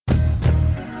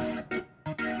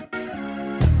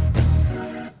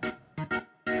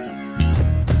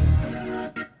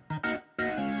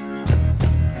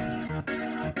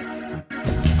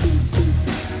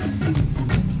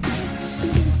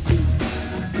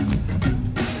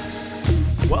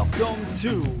Welcome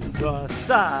to the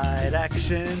Side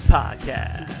Action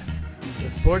Podcast, the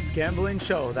sports gambling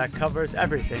show that covers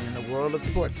everything in the world of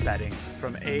sports betting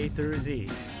from A through Z.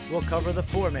 We'll cover the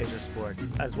four major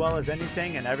sports, as well as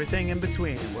anything and everything in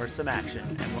between worth some action,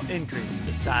 and will increase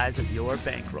the size of your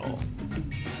bankroll.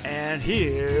 And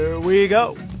here we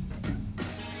go.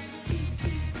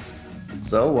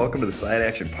 So, welcome to the Side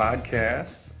Action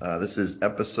Podcast. This is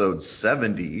episode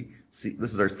 70.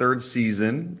 This is our third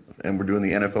season, and we're doing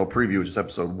the NFL preview, which is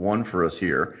episode 1 for us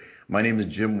here. My name is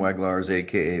Jim Weglars,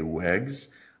 a.k.a. Wegs.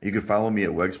 You can follow me at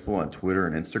Wegspool on Twitter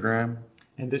and Instagram.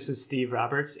 And this is Steve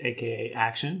Roberts, a.k.a.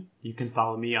 Action. You can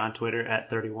follow me on Twitter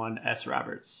at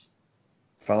 31sroberts.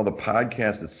 Follow the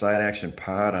podcast at Side Action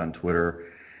Pod on Twitter.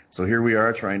 So here we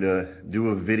are trying to do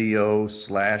a video /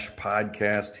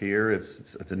 podcast here.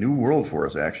 It's a new world for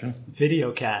us, Action.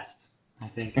 Videocast, I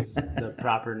think, is the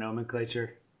proper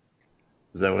nomenclature.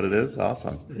 Is that what it is?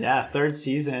 Awesome. Yeah, third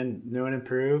season, new and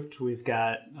improved. We've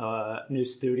got a new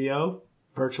studio,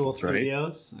 virtual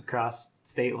studios across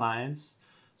state lines.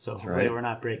 So hopefully we're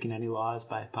not breaking any laws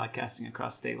by podcasting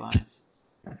across state lines.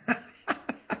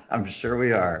 I'm sure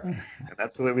we are.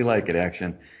 That's the way we like it,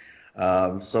 Action.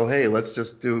 So, hey, let's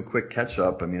just do a quick catch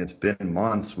up. I mean, it's been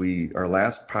months. Our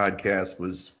last podcast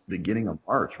was beginning of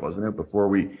March, wasn't it?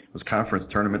 It was conference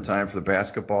tournament time for the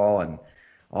basketball, and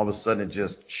all of a sudden it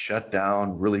just shut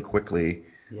down really quickly.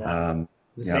 Yeah.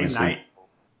 The same night.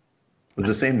 Was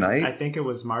the same night? I think it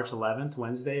was March 11th,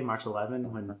 Wednesday, March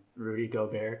 11th, when Rudy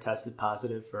Gobert tested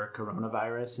positive for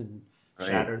coronavirus and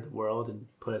shattered the world and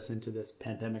put us into this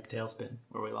pandemic tailspin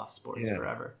where we lost sports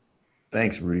forever.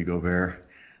 Thanks, Rudy Gobert.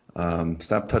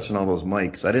 Stop touching all those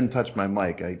mics. I didn't touch my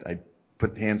mic. I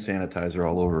put hand sanitizer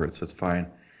all over it, so it's fine.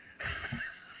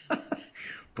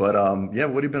 But, what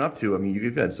have you been up to? I mean,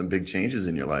 you've had some big changes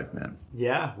in your life, man.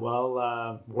 Yeah,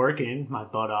 well, working my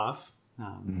butt off.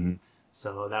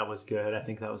 So that was good. I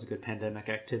think that was a good pandemic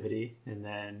activity. And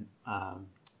then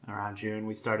around June,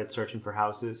 we started searching for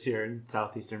houses here in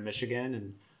southeastern Michigan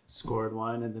and scored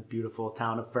one in the beautiful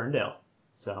town of Ferndale.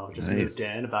 So just moved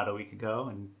in about a week ago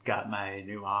and got my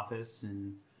new office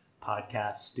and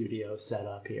podcast studio set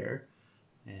up here,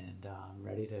 and I'm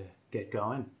ready to get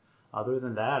going. Other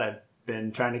than that, I've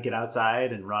been trying to get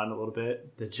outside and run a little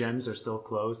bit. The gyms are still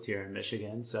closed here in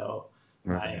Michigan, so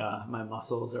my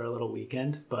muscles are a little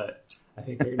weakened, but I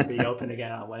think they're going to be open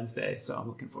again on Wednesday, so I'm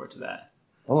looking forward to that.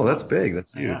 Oh, that's big.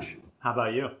 That's huge. Yeah. How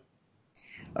about you?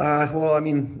 Well, I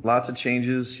mean, lots of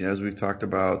changes. As we've talked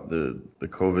about, the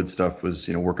COVID stuff was,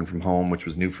 working from home, which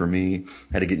was new for me.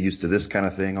 Had to get used to this kind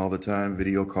of thing all the time.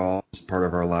 Video call is part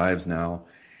of our lives now.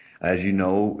 As you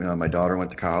know, my daughter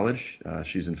went to college.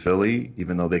 She's in Philly.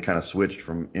 Even though they kind of switched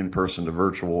from in-person to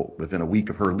virtual within a week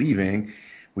of her leaving,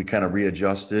 we kind of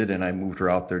readjusted, and I moved her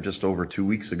out there just over 2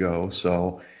 weeks ago.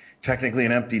 So technically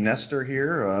an empty nester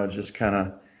here, just kind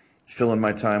of filling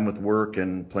my time with work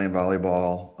and playing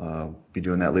volleyball. Be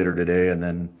doing that later today. And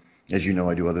then, as you know,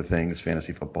 I do other things,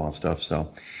 fantasy football and stuff.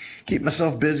 So keep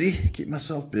myself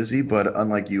busy. But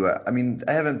unlike you, I mean,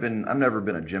 I've never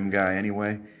been a gym guy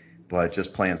anyway, but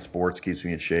just playing sports keeps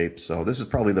me in shape. So this is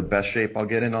probably the best shape I'll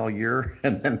get in all year.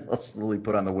 And then I'll slowly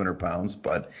put on the winter pounds.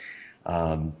 But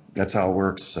that's how it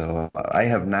works. So I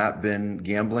have not been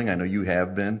gambling. I know you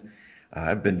have been.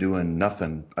 I've been doing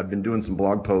nothing. I've been doing some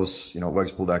blog posts, at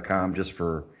wegspool.com just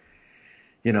for,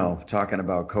 talking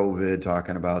about COVID,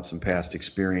 talking about some past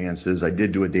experiences. I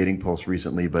did do a dating post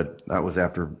recently, but that was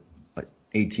after like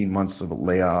 18 months of a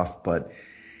layoff. But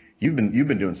you've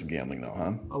been doing some gambling though,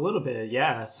 huh? A little bit,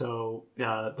 yeah. So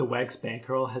the Wegs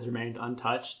bankroll has remained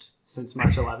untouched since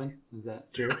March 11th. Is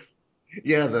that true?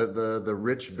 Yeah, the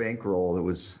rich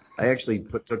bankroll. I actually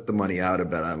took the money out of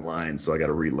BetOnline, so I got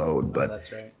to reload. But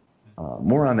that's right.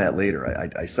 More on that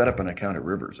later. I set up an account at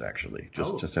Rivers actually.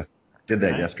 Did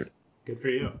that yesterday. Good for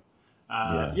you.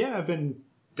 I've been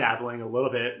dabbling a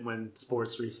little bit when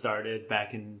sports restarted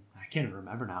back in, I can't even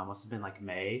remember now. It must have been like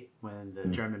May when the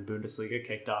German Bundesliga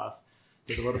kicked off.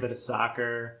 Did a little bit of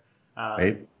soccer.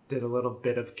 Did a little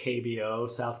bit of KBO,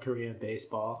 South Korean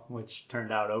baseball, which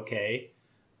turned out okay.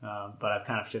 But I've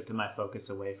kind of shifted my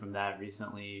focus away from that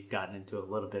recently. Gotten into a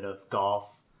little bit of golf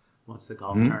once the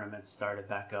golf tournaments started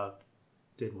back up.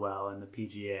 Did well in the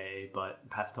PGA, but the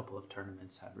past couple of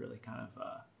tournaments have really kind of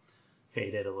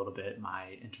faded a little bit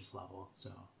my interest level. So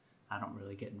I don't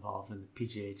really get involved in the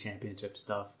PGA Championship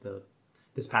stuff.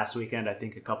 This past weekend, I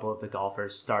think a couple of the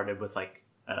golfers started with like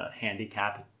a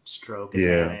handicap stroke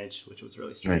advantage, which was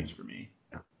really strange for me.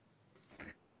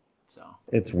 So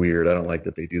it's weird. I don't like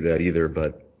that they do that either,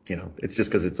 but it's just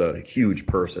because it's a huge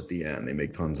purse at the end. They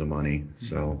make tons of money.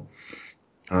 So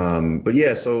But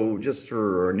yeah, so just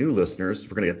for our new listeners,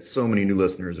 we're gonna get so many new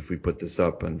listeners if we put this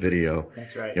up on video.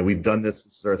 That's right. Yeah, we've done this.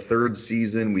 This is our third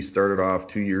season. We started off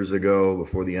 2 years ago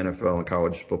before the NFL and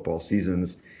college football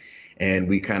seasons. And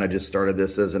we kind of just started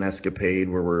this as an escapade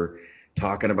where we're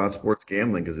talking about sports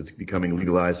gambling because it's becoming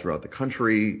legalized throughout the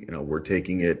country. We're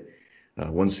taking it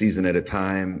one season at a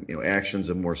time. Action's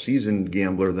a more seasoned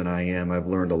gambler than I am. I've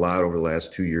learned a lot over the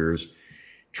last 2 years,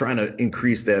 trying to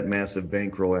increase that massive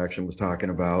bankroll Action was talking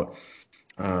about.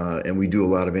 And we do a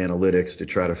lot of analytics to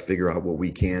try to figure out what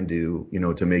we can do,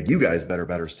 to make you guys better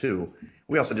bettors too.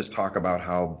 We also just talk about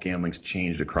how gambling's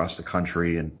changed across the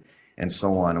country and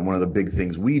so on. And one of the big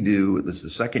things we do, this is the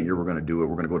second year we're going to do it.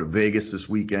 We're going to go to Vegas this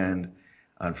weekend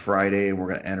on Friday, and we're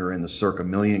going to enter in the Circa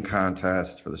Million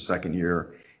contest for the second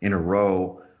year in a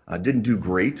row. Didn't do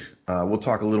great. We'll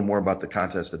talk a little more about the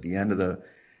contest at the end of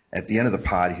the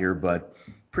pod here, but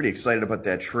pretty excited about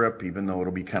that trip, even though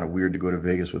it'll be kind of weird to go to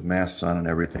Vegas with masks on and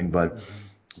everything. But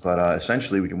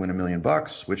essentially, we can win $1 million,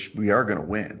 which we are going to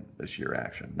win this year.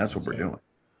 Action. That's what we're doing.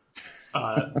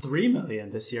 3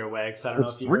 million this year, Wags. I don't know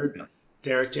if you heard.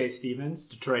 Derek J. Stevens,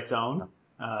 Detroit's own,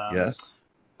 yes,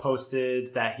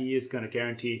 posted that he is going to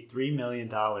guarantee $3 million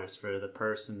for the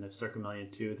person of Circa Million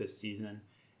 2 this season.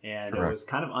 And Correct. It was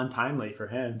kind of untimely for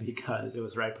him because it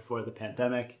was right before the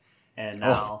pandemic. And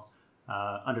now,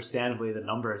 understandably, the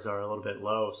numbers are a little bit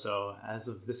low. So as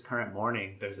of this current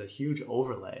morning, there's a huge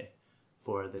overlay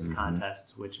for this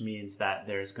contest, which means that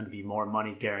there's going to be more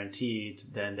money guaranteed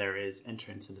than there is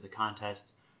entrance into the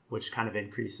contest, which kind of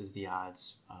increases the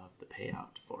odds of the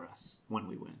payout for us when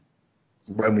we win.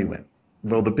 When we win.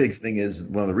 Well, the big thing is,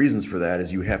 one of the reasons for that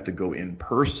is you have to go in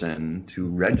person to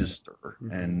register.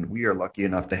 Mm-hmm. And we are lucky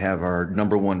enough to have our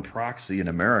number one proxy in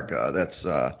America. That's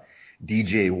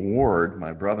DJ Ward,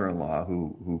 my brother-in-law,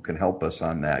 who can help us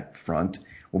on that front.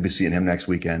 We'll be seeing him next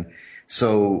weekend.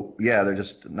 So, yeah, there are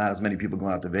just not as many people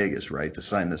going out to Vegas, right, to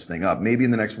sign this thing up. Maybe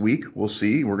in the next week, we'll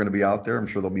see. We're going to be out there. I'm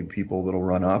sure there'll be people that'll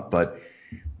run up, but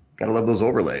got to love those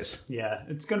overlays. Yeah,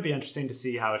 it's going to be interesting to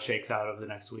see how it shakes out over the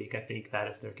next week. I think that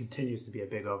if there continues to be a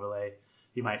big overlay,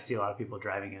 you might see a lot of people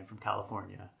driving in from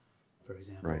California, for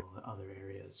example, right. Other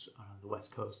areas on the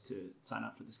West Coast to sign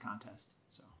up for this contest.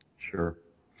 So Sure.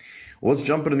 Well, let's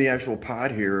jump into the actual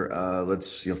pod here.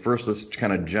 Let's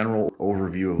kind of general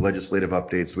overview of legislative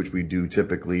updates, which we do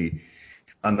typically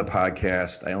on the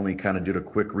podcast. I only kind of did a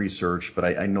quick research, but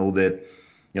I know that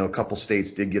a couple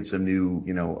states did get some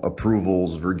new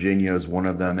approvals. Virginia is one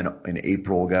of them. In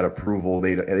April got approval.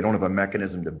 They don't have a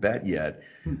mechanism to bet yet,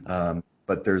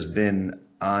 but there's been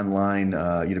online.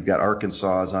 You've got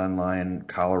Arkansas is online,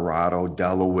 Colorado,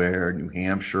 Delaware, New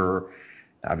Hampshire.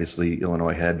 Obviously,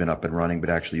 Illinois had been up and running,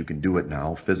 but actually you can do it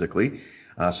now physically.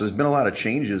 So there's been a lot of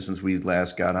changes since we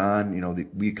last got on.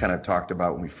 We kind of talked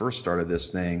about when we first started this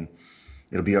thing,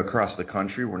 it'll be across the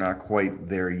country. We're not quite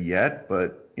there yet,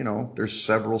 but, there's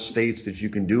several states that you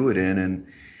can do it in, and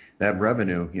that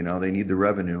revenue, they need the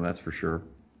revenue, that's for sure.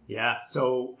 Yeah.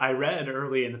 So I read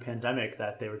early in the pandemic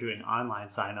that they were doing online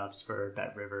signups for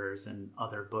BetRivers and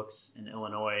other books in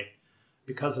Illinois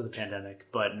because of the pandemic.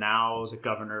 But now the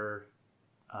governor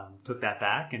took that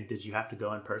back. And did you have to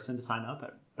go in person to sign up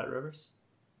at BetRivers?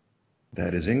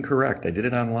 That is incorrect. I did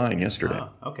it online yesterday.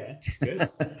 Oh, okay. Good.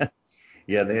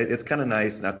 Yeah, it's kind of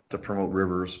nice, not to promote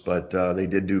Rivers, but they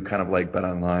did do kind of like Bet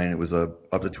Online. It was a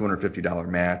up to $250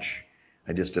 match.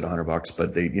 I just did $100,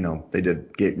 but they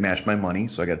did match my money,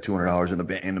 so I got $200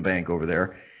 in the bank over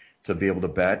there to be able to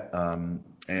bet. And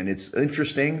it's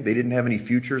interesting. They didn't have any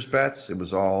futures bets. It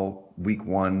was all week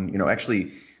one.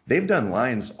 Actually, they've done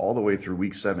lines all the way through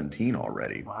week 17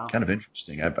 already. Wow. Kind of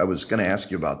interesting. I was going to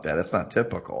ask you about that. That's not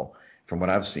typical from what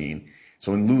I've seen.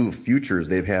 So in lieu of futures,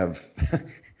 they have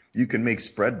you can make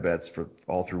spread bets for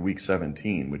all through week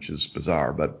 17, which is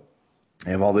bizarre. But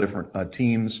they have all the different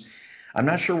teams. I'm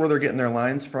not sure where they're getting their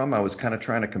lines from. I was kind of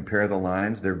trying to compare the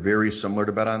lines. They're very similar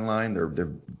to Bet Online.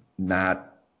 They're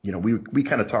not. We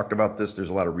kind of talked about this. There's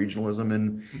a lot of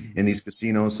regionalism in these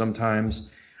casinos sometimes.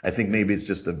 I think maybe it's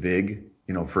just the VIG.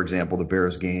 For example, the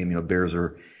Bears game. Bears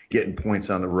are getting points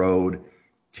on the road,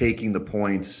 taking the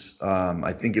points.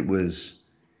 I think it was,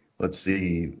 let's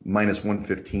see, minus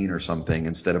 115 or something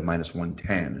instead of minus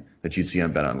 110 that you'd see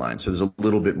on Bet Online. So there's a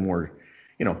little bit more,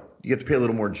 you have to pay a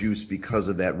little more juice because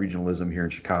of that regionalism here in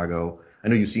Chicago. I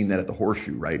know you've seen that at the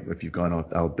Horseshoe, right? If you've gone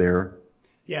out there.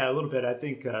 Yeah, a little bit. I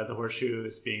think the Horseshoe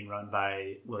is being run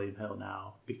by William Hill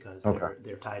now because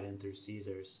they're tied in through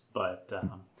Caesars. But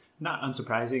not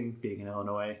unsurprising, being in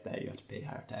Illinois, that you have to pay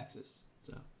higher taxes.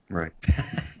 So right.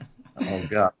 Oh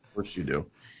God. course you do.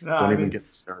 No, Don't I even mean,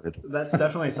 get started. that's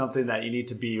definitely something that you need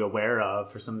to be aware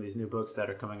of for some of these new books that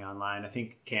are coming online. I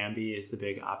think Canby is the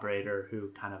big operator who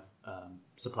kind of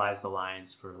supplies the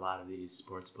lines for a lot of these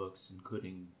sports books,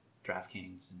 including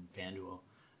DraftKings and FanDuel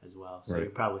as well. So Right.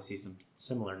 you'll probably see some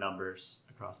similar numbers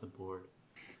across the board.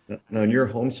 Now, in your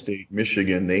home state,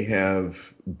 Michigan, they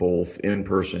have both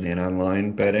in-person and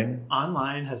online betting.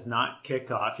 Online has not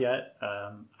kicked off yet.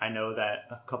 I know that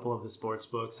a couple of the sports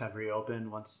books have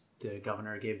reopened once the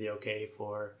governor gave the okay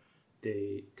for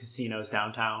the casinos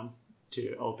downtown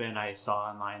to open. I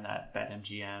saw online that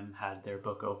BetMGM had their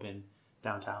book open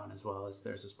downtown, as well as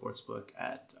there's a sports book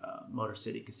at Motor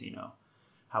City Casino.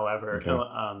 However, Okay.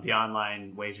 the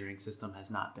online wagering system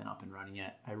has not been up and running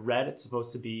yet. I read it's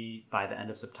supposed to be by the end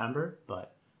of September,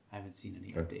 but I haven't seen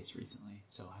any updates recently,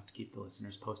 so I'll have to keep the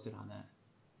listeners posted on that.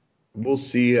 We'll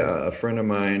see. A friend of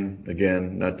mine,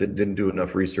 again, didn't do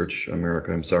enough research,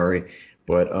 America, I'm sorry,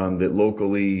 but that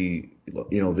locally,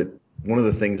 that one of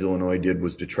the things Illinois did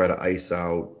was to try to ice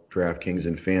out DraftKings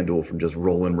and FanDuel from just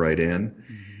rolling right in.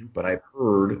 Mm-hmm. But I've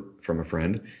heard from a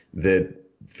friend that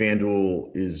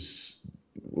FanDuel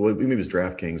maybe it was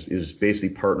DraftKings, is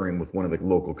basically partnering with one of the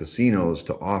local casinos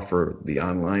to offer the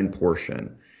online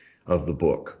portion of the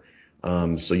book.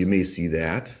 So you may see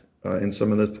that in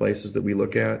some of the places that we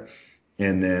look at.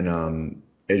 And then,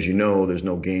 as you know, there's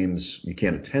no games. You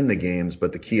can't attend the games,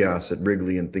 but the kiosks at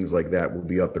Wrigley and things like that will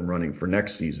be up and running for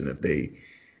next season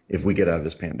if we get out of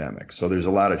this pandemic. So there's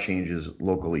a lot of changes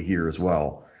locally here as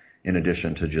well, in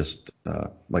addition to just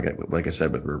like I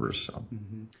said with Rivers. So.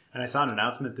 Mm-hmm. And I saw an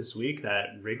announcement this week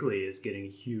that Wrigley is getting a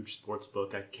huge sports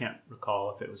book. I can't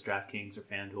recall if it was DraftKings or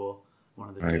FanDuel. One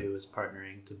of the two is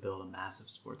partnering to build a massive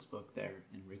sports book there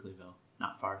in Wrigleyville,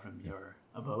 not far from your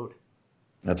abode.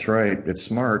 That's right. It's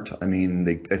smart. I mean,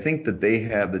 I think that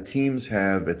the teams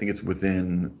have, I think it's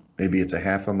within, maybe it's a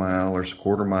half a mile or a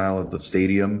quarter mile of the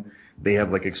stadium. They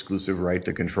have like exclusive right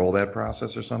to control that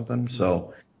process or something. Mm-hmm.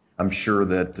 So I'm sure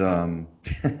that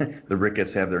the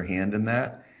Ricketts have their hand in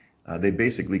that. They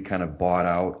basically kind of bought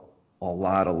out a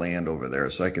lot of land over there.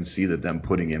 So I can see that them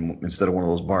putting in, instead of one of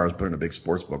those bars, putting a big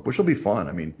sports book, which will be fun.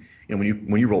 I mean,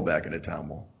 when you roll back into town,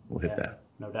 we'll hit that.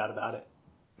 No doubt about it.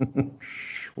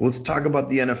 Well, let's talk about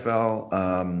the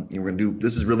NFL.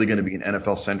 This is really going to be an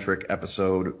NFL centric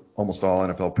episode, almost all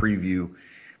NFL preview.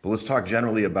 But let's talk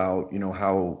generally about,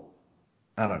 how,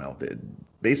 I don't know,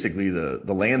 basically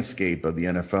the landscape of the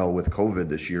NFL with COVID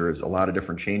this year is a lot of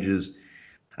different changes.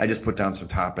 I just put down some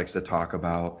topics to talk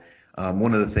about.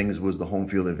 One of the things was the home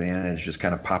field advantage, just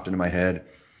kind of popped into my head.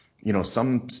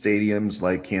 Some stadiums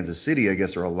like Kansas City, I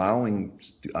guess, are allowing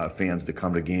fans to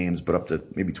come to games, but up to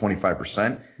maybe 25%.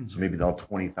 Mm-hmm. So maybe they'll have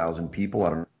 20,000 people. I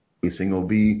don't know what pacing will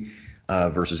be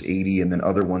versus 80, and then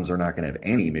other ones are not going to have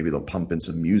any. Maybe they'll pump in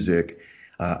some music.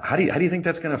 How do you think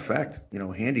that's going to affect,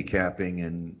 handicapping?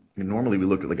 And normally we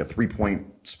look at like a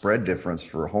 3-point spread difference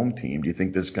for a home team. Do you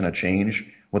think this is going to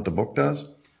change what the book does?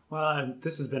 Well,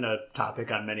 this has been a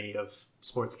topic on many of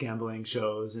sports gambling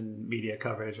shows and media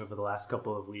coverage over the last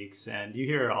couple of weeks, and you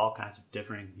hear all kinds of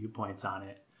differing viewpoints on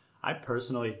it. I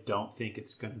personally don't think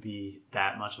it's going to be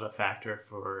that much of a factor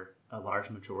for a large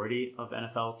majority of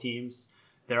NFL teams.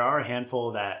 There are a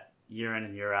handful that year in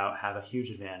and year out have a huge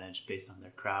advantage based on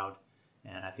their crowd,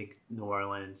 and I think New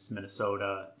Orleans,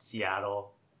 Minnesota,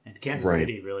 Seattle, and Kansas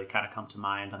City really kind of come to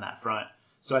mind on that front.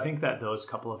 So I think that those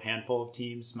couple of handful of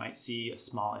teams might see a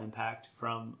small impact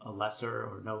from a lesser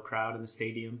or no crowd in the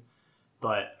stadium.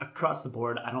 But across the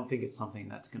board, I don't think it's something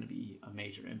that's going to be a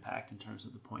major impact in terms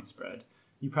of the point spread.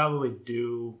 You probably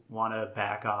do want to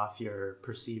back off your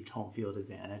perceived home field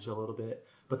advantage a little bit,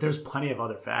 but there's plenty of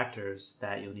other factors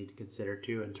that you'll need to consider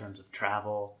too in terms of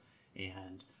travel,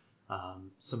 and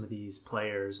some of these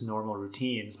players' normal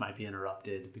routines might be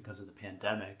interrupted because of the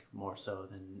pandemic more so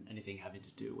than anything having to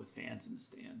do with fans in the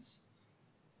stands.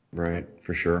 Right,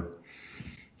 for sure.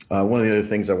 One of the other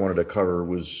things I wanted to cover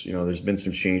was, there's been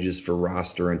some changes for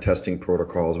roster and testing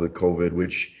protocols with COVID,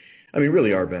 which,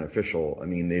 really are beneficial.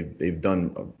 They've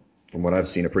done, from what I've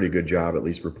seen, a pretty good job, at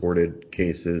least reported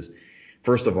cases.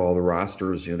 First of all, the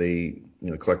rosters, the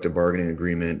collective bargaining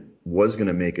agreement was going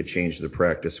to make a change to the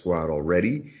practice squad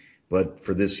already. But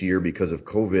for this year, because of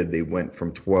COVID, they went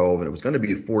from 12 and it was going to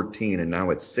be 14, and now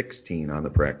it's 16 on the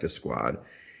practice squad.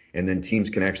 And then teams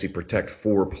can actually protect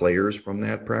 4 players from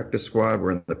that practice squad,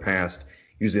 where in the past,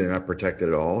 usually they're not protected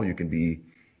at all. You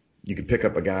can pick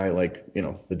up a guy like,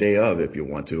 the day of if you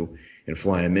want to and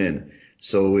fly him in.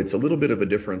 So it's a little bit of a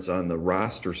difference on the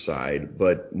roster side,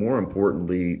 but more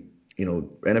importantly,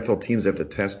 NFL teams have to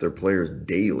test their players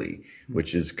daily,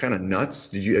 which is kind of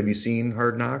nuts. Have you seen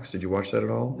Hard Knocks? Did you watch that at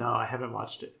all? No, I haven't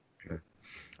watched it. Okay.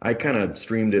 I kind of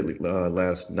streamed it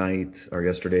last night or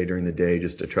yesterday during the day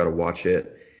just to try to watch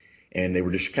it. And they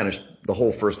were just kind of, the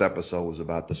whole first episode was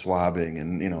about the swabbing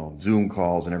and, Zoom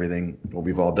calls and everything what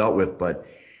we've all dealt with. But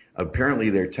apparently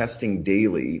they're testing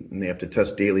daily, and they have to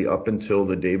test daily up until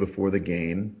the day before the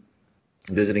game.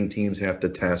 Visiting teams have to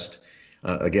test,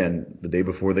 again, the day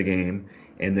before the game.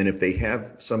 And then if they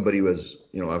have somebody who has,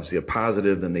 obviously a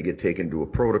positive, then they get taken to a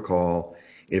protocol.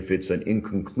 If it's an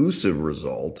inconclusive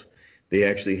result, they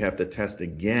actually have to test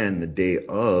again the day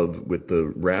of with the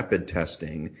rapid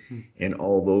testing, and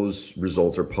all those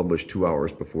results are published 2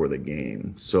 hours before the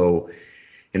game. So,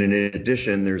 and in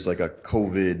addition, there's like a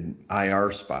COVID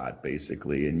IR spot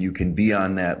basically, and you can be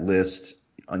on that list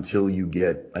until you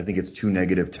get, I think it's 2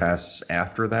 negative tests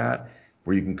after that,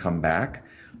 where you can come back.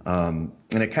 And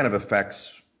it kind of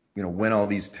affects, when all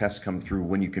these tests come through,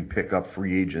 when you can pick up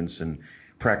free agents and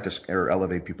practice or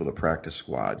elevate people to practice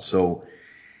squad. So,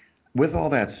 with all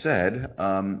that said,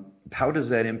 how does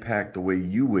that impact the way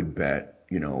you would bet,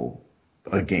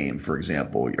 a game, for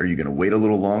example? Are you going to wait a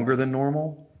little longer than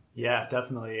normal? Yeah,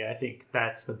 definitely. I think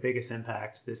that's the biggest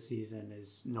impact this season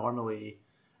is normally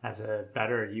as a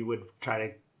bettor, you would try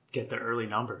to get the early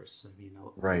numbers. I mean,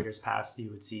 Right. years past, you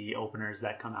would see openers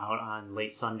that come out on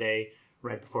late Sunday,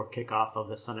 right before kickoff of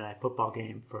the Sunday night football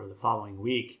game for the following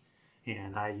week.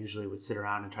 And I usually would sit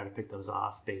around and try to pick those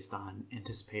off based on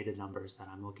anticipated numbers that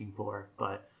I'm looking for.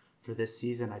 But for this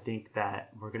season, I think that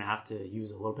we're going to have to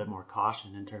use a little bit more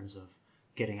caution in terms of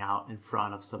getting out in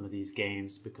front of some of these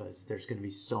games because there's going to be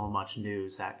so much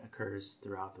news that occurs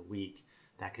throughout the week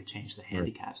that could change the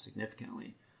handicap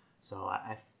significantly. So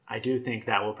I do think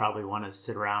that we'll probably want to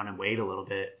sit around and wait a little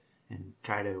bit and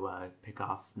try to pick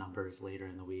off numbers later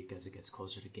in the week as it gets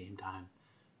closer to game time.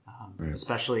 Right.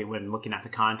 Especially when looking at the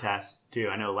contest too.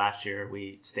 I know last year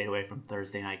we stayed away from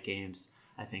Thursday night games.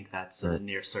 I think that's a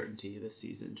near certainty this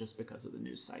season just because of the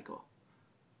news cycle.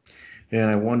 And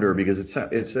I wonder because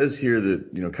it says here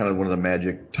that, kind of one of the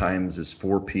magic times is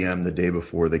 4 p.m. the day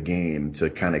before the game to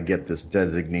kind of get this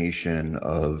designation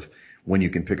of when you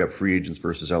can pick up free agents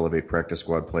versus elevate practice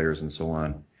squad players and so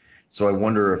on. So I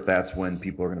wonder if that's when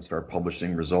people are going to start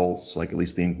publishing results, like at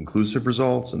least the inconclusive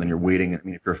results, and then you're waiting. I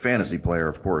mean, if you're a fantasy player,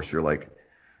 of course, you're like,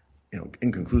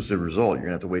 inconclusive result, you're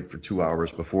going to have to wait for 2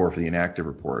 hours before for the inactive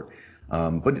report.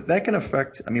 But that can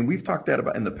affect, I mean, we've talked that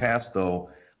about in the past, though.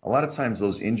 A lot of times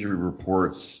those injury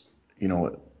reports,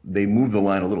 they move the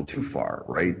line a little too far,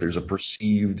 right? There's a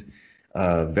perceived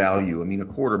value. I mean, a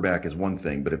quarterback is one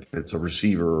thing, but if it's a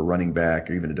receiver or a running back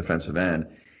or even a defensive end,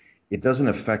 it doesn't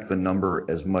affect the number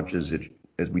as much as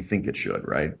we think it should,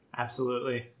 right?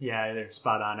 Absolutely. Yeah, they're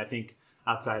spot on. I think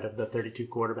outside of the 32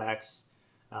 quarterbacks,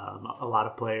 a lot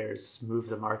of players move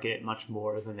the market much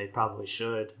more than they probably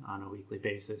should on a weekly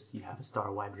basis. You have a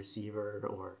star wide receiver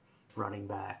or running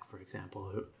back, for example,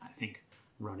 who I think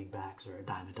running backs are a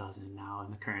dime a dozen now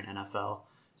in the current NFL.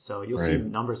 So you'll see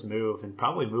numbers move and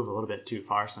probably move a little bit too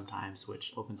far sometimes,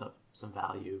 which opens up some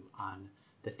value on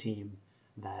the team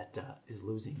that is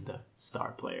losing the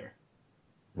star player.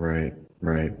 Right,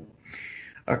 right.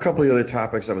 A couple of other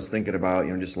topics I was thinking about,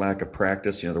 just lack of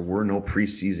practice. There were no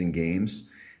preseason games.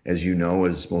 As you know,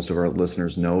 as most of our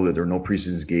listeners know, that there are no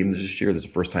preseason games this year. This is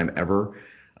the first time ever.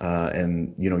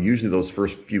 And usually those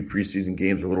first few preseason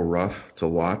games are a little rough to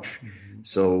watch. Mm-hmm.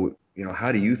 So,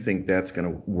 how do you think that's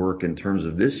going to work in terms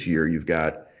of this year? You've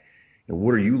got,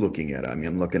 what are you looking at? I mean,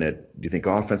 I'm looking at, do you think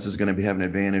offense is going to have an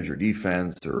advantage or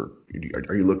defense, or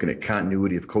are you looking at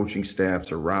continuity of coaching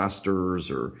staffs or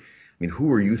rosters, or, I mean,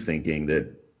 who are you thinking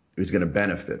that is going to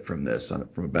benefit from this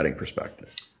from a betting perspective?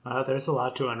 There's a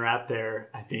lot to unwrap there.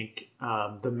 I think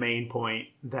the main point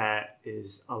that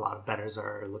is a lot of bettors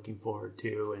are looking forward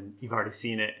to, and you've already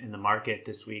seen it in the market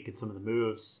this week and some of the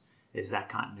moves, is that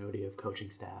continuity of coaching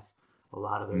staff. A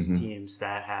lot of those teams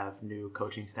that have new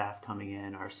coaching staff coming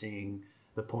in are seeing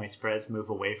the point spreads move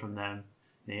away from them,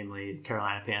 namely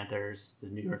Carolina Panthers, the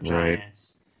New York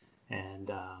Giants, and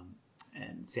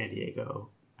San Diego,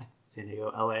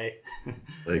 LA.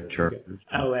 Like Chargers.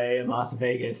 LA and Las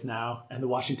Vegas now, and the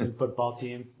Washington football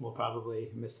team will probably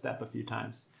misstep a few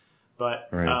times. But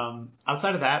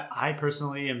outside of that, I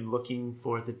personally am looking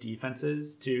for the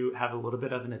defenses to have a little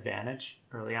bit of an advantage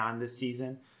early on this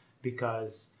season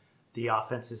because the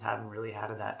offenses haven't really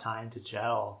had that time to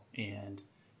gel and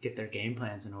get their game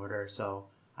plans in order. So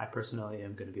I personally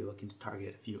am going to be looking to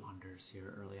target a few unders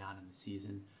here early on in the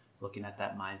season, looking at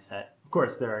that mindset. Of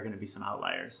course, there are going to be some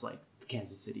outliers like the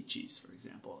Kansas City Chiefs, for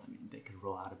example. I mean, they could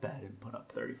roll out of bed and put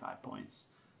up 35 points.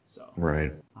 So,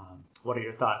 what are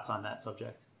your thoughts on that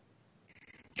subject?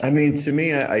 I mean, to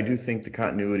me, I do think the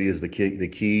continuity is the key. The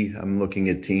key. I'm looking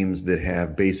at teams that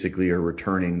have basically are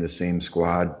returning the same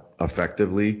squad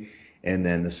effectively, and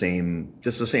then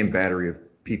just the same battery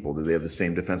of people. That they have the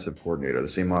same defensive coordinator, the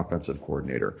same offensive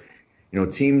coordinator.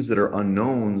 Teams that are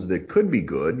unknowns that could be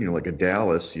good. Like a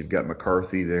Dallas, you've got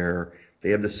McCarthy there.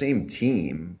 They have the same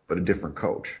team, but a different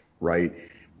coach, right?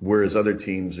 Whereas other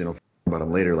teams, about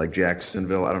them later, like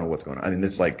Jacksonville, I don't know what's going on. I mean,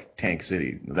 it's like Tank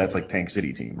City. That's like Tank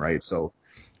City team, right? So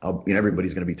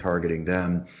everybody's going to be targeting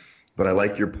them. But I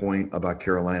like your point about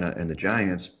Carolina and the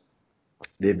Giants.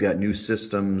 They've got new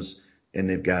systems and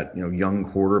they've got,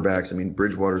 young quarterbacks. I mean,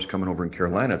 Bridgewater's coming over in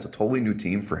Carolina. It's a totally new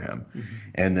team for him. Mm-hmm.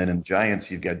 And then in the Giants,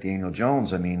 you've got Daniel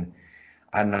Jones. I mean,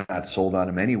 I'm not sold on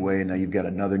him anyway. Now you've got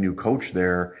another new coach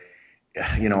there.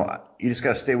 You just got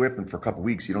to stay away from them for a couple of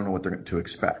weeks. You don't know what they're to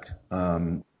expect.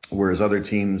 Whereas other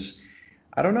teams,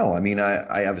 I don't know. I mean,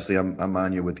 I obviously I'm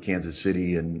on you with Kansas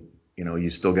City, and you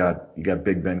got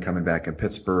Big Ben coming back in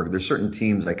Pittsburgh. There's certain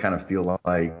teams I kind of feel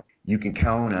like you can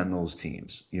count on those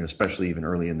teams, especially even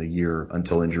early in the year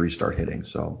until injuries start hitting.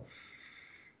 So,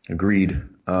 agreed.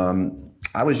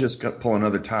 I was just pulling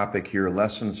another topic here,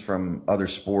 lessons from other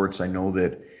sports. I know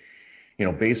that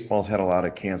baseball's had a lot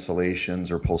of cancellations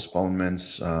or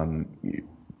postponements.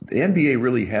 The NBA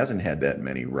really hasn't had that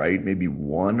many, right? Maybe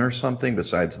one or something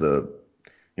besides the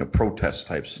protest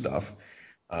type stuff.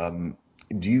 I don't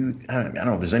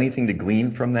know if there's anything to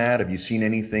glean from that. Have you seen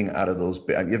anything out of those?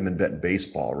 You haven't been betting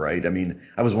baseball, right? I mean,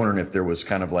 I was wondering if there was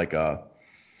kind of like a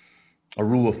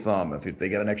rule of thumb. If they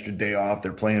got an extra day off,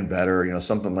 they're playing better,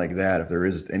 something like that. If there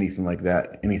is anything like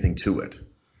that, anything to it.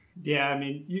 Yeah, I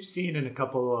mean, you've seen in a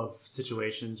couple of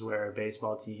situations where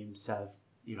baseball teams have,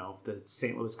 the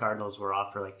St. Louis Cardinals were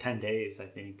off for like 10 days, I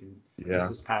think. And just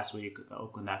this past week, the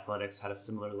Oakland Athletics had a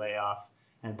similar layoff.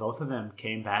 And both of them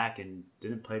came back and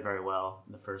didn't play very well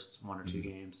in the first one or two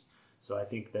games. So I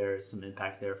think there's some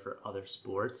impact there for other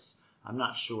sports. I'm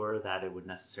not sure that it would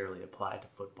necessarily apply to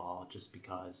football just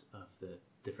because of the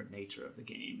different nature of the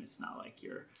game. It's not like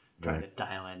you're trying to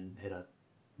dial in, hit a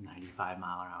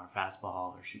 95-mile-an-hour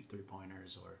fastball or shoot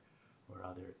three-pointers or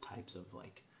other types of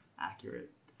like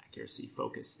accuracy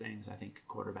focused things. I think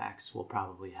quarterbacks will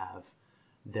probably have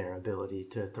their ability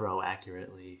to throw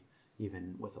accurately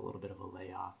even with a little bit of a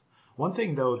layoff. One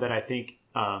thing, though, that I think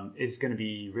is going to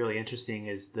be really interesting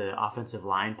is the offensive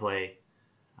line play.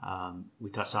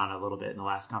 We touched on it a little bit in the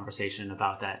last conversation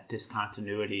about that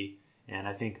discontinuity, and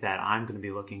I think that I'm going to be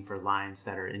looking for lines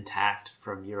that are intact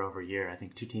from year over year. I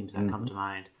think two teams that come to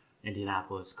mind,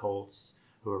 Indianapolis Colts,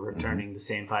 who are returning the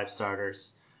same five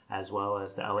starters, as well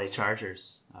as the LA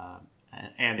Chargers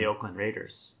and the Oakland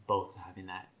Raiders, both having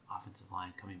that offensive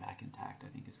line coming back intact. I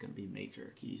think is going to be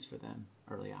major keys for them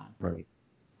early on. Right.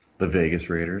 The Vegas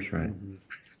Raiders, right? Mm-hmm.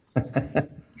 The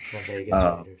Vegas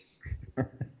Raiders.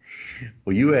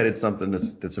 Well, you added something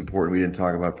that's important we didn't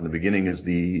talk about from the beginning is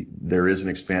there is an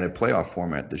expanded playoff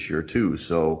format this year too.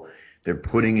 So they're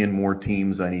putting in more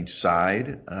teams on each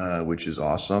side, which is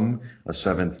awesome. A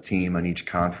seventh team on each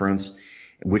conference,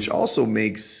 which also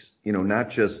makes, not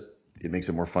just it makes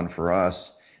it more fun for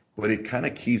us, but it kind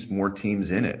of keeps more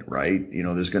teams in it, right?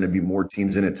 There's going to be more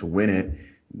teams in it to win it,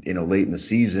 late in the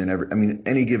season.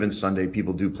 Any given Sunday,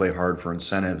 people do play hard for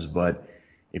incentives, but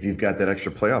if you've got that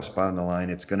extra playoff spot on the line,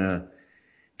 it's going to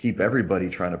keep everybody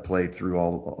trying to play through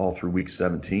all through week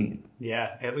 17.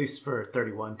 Yeah, at least for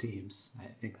 31 teams. I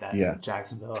think that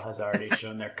Jacksonville has already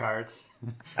shown their cards.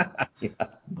 Yeah.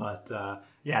 But, no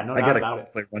doubt about it. I got a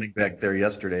play running back there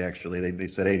yesterday, actually. They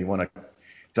said, hey, do you want to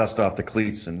dust off the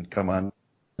cleats and come on?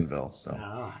 So.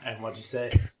 Oh, and what'd you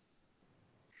say?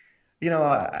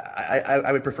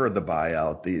 I would prefer the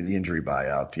buyout, the injury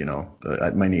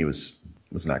buyout. My knee was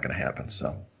not going to happen.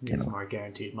 So, Need some more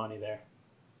guaranteed money there.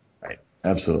 Right.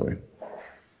 Absolutely.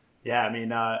 Yeah,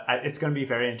 it's going to be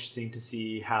very interesting to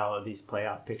see how these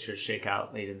playoff pictures shake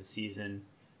out late in the season.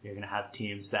 You're going to have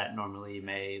teams that normally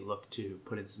may look to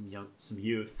put in some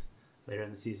youth later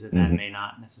in the season that may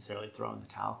not necessarily throw in the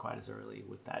towel quite as early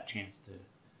with that chance to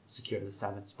secure the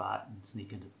 7th spot and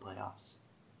sneak into the playoffs.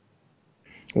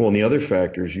 Well, and the other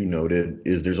factors you noted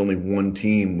is there's only one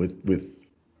team with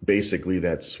basically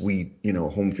that sweet,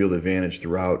 home field advantage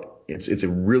throughout. It's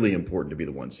really important to be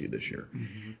the 1 seed this year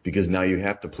because now you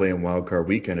have to play in wild card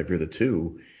weekend if you're the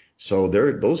 2. So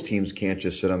those teams can't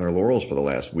just sit on their laurels for the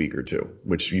last week or two,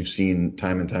 which you've seen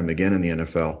time and time again in the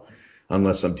NFL,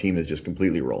 unless some team is just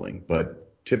completely rolling.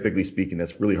 But typically speaking,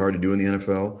 that's really hard to do in the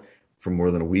NFL for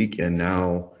more than a week. And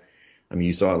now,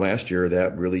 you saw it last year.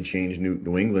 That really changed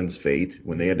New England's fate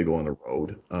when they had to go on the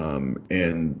road.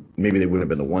 And maybe they wouldn't have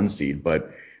been the 1 seed,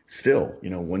 but still,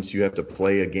 once you have to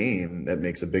play a game, that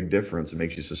makes a big difference. It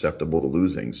makes you susceptible to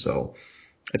losing. So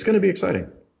it's going to be exciting.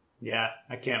 Yeah,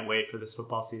 I can't wait for this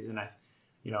football season.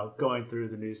 Going through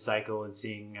the news cycle and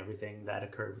seeing everything that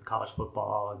occurred with college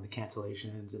football and the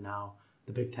cancellations, and now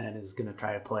the Big Ten is going to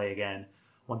try to play again.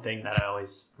 One thing that I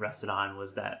always rested on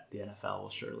was that the NFL will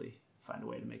surely find a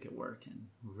way to make it work, and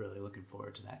we're really looking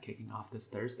forward to that kicking off this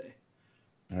Thursday.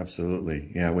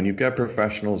 Absolutely. Yeah, when you've got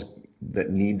professionals that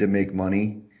need to make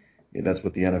money, that's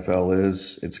what the NFL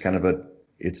is.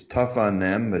 It's tough on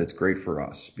them, but it's great for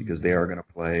us because they are going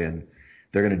to play and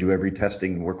they're going to do every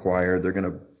testing required. They're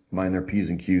going to mind their P's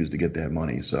and Q's to get that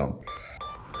money. So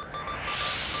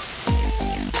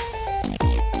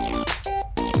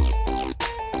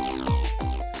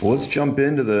well, let's jump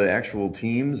into the actual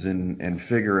teams and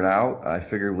figure it out. I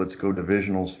figure let's go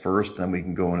divisionals first, then we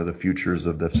can go into the futures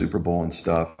of the Super Bowl and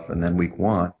stuff, and then week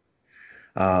one.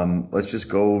 Let's just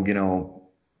go,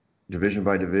 division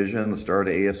by division. Let's start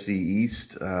at AFC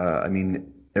East.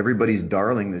 Everybody's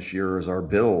darling this year is our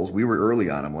Bills. We were early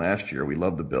on them last year. We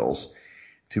loved the Bills.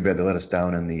 Too bad they let us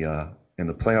down in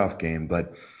the playoff game,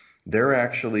 but they're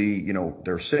actually,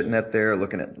 they're sitting at there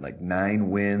looking at like 9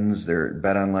 wins. They're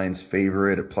BetOnline's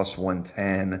favorite at plus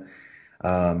 110.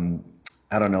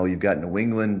 I don't know. You've got New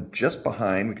England just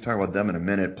behind. We can talk about them in a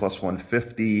minute. Plus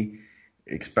 150.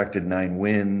 Expected 9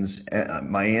 wins.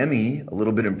 Miami, a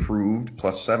little bit improved,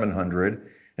 plus 700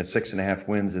 at 6.5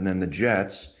 wins. And then the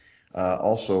Jets,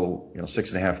 also,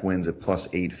 6.5 wins at plus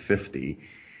 850.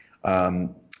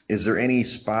 Is there any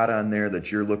spot on there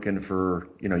that you're looking for?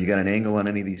 You got an angle on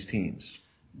any of these teams?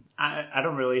 I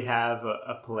don't really have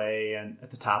a play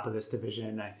at the top of this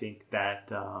division. I think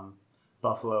that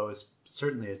Buffalo is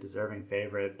certainly a deserving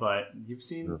favorite, but you've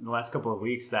seen in the last couple of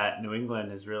weeks that New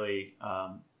England is really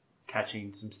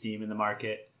catching some steam in the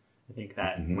market. I think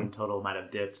that win total might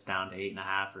have dipped down to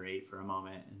 8.5 or 8 for a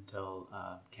moment until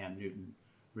Cam Newton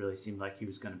really seemed like he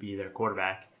was going to be their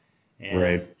quarterback.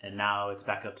 And now it's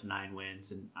back up to 9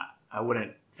 wins. And I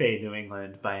wouldn't fade New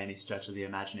England by any stretch of the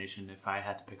imagination. If I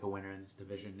had to pick a winner in this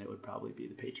division, it would probably be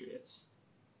the Patriots.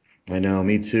 I know,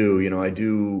 me too.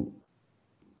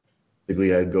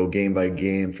 I'd go game by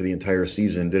game for the entire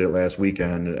season. Did it last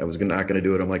weekend. I was not going to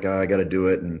do it. I'm like, I got to do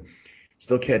it. And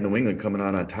still had New England coming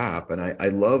out on top. And I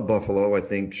love Buffalo. I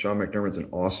think Sean McDermott's an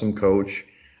awesome coach.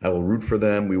 I will root for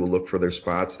them. We will look for their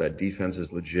spots. That defense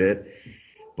is legit.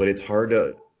 But it's hard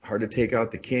to take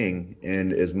out the king.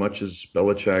 And as much as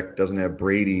Belichick doesn't have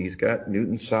Brady, he's got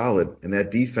Newton solid. And that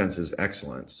defense is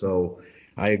excellent. So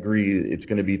I agree. It's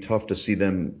going to be tough to see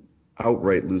them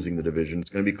outright losing the division. It's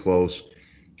going to be close.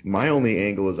 My only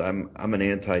angle is I'm an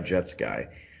anti-Jets guy.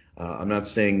 I'm not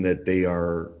saying that they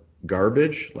are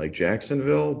garbage like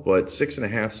Jacksonville, but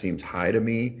 6.5 seems high to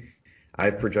me.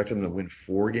 I've projected them to win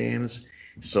 4 games.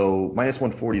 So minus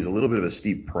 140 is a little bit of a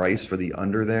steep price for the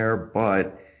under there,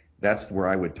 but that's where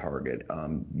I would target.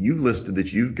 You've listed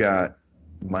that you've got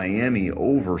Miami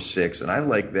over 6, and I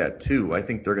like that too. I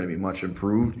think they're going to be much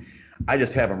improved. I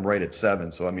just have them right at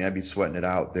 7, so I'd be sweating it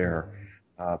out there.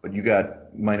 But you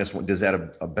got minus 1. Does that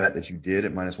a bet that you did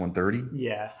at minus 130?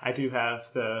 Yeah, I do have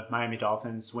the Miami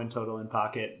Dolphins win total in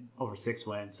pocket over 6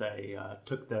 wins. I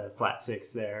took the flat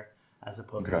 6 there as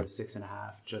opposed to 6.5,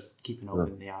 just keeping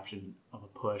open the option of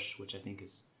a push, which I think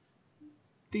is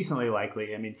decently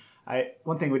likely.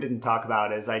 One thing we didn't talk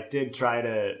about is I did try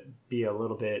to be a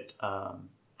little bit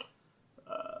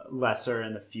lesser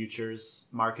in the futures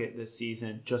market this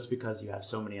season, just because you have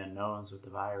so many unknowns with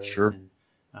the virus and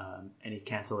any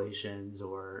cancellations,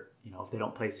 or if they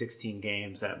don't play 16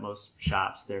 games at most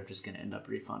shops, they're just going to end up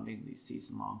refunding these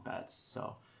season-long bets.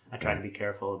 So I try to be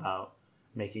careful about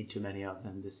making too many of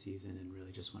them this season, and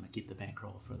really just want to keep the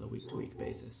bankroll for the week-to-week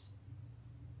basis.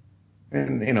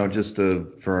 And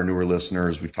for our newer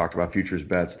listeners, we've talked about futures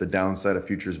bets. The downside of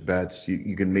futures bets,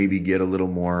 you can maybe get a little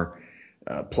more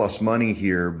plus money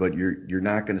here, but you're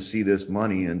not going to see this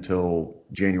money until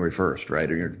January 1st,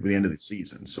 right? Or the end of the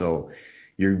season. So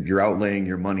you're outlaying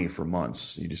your money for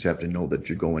months. You just have to know that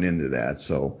you're going into that.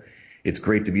 So it's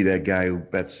great to be that guy who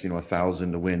bets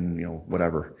 1,000 to win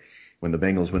whatever when the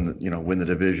Bengals win the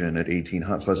division at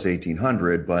 1800 plus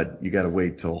 1,800, but you got to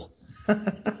wait till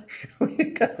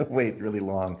you got to wait really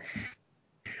long.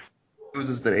 This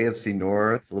is the AFC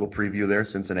North, a little preview there.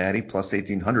 Cincinnati plus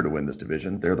 1,800 to win this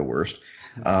division. They're the worst.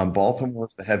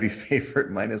 Baltimore's the heavy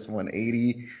favorite, minus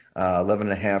 180,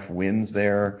 11.5 wins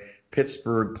there.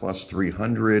 Pittsburgh plus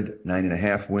 300,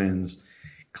 9.5 wins.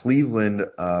 Cleveland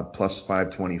plus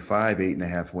 525,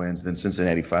 8.5 wins. Then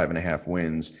Cincinnati 5.5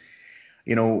 wins.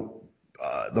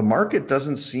 the market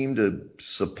doesn't seem to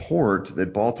support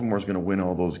that Baltimore's going to win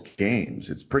all those games.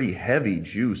 It's pretty heavy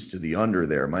juice to the under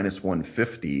there, minus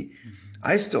 150. Mm-hmm.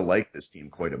 I still like this team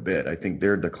quite a bit. I think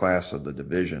they're the class of the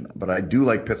division, but I do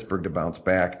like Pittsburgh to bounce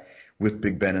back with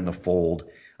Big Ben in the fold.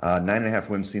 9.5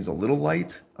 wins seems a little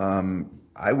light.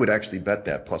 I would actually bet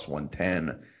that plus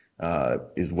 110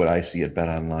 is what I see at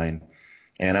BetOnline.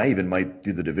 And I even might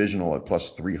do the divisional at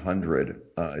plus 300.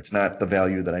 It's not the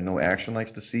value that I know Action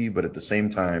likes to see, but at the same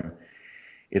time,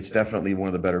 it's definitely one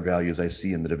of the better values I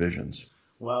see in the divisions.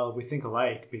 Well, we think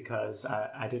alike because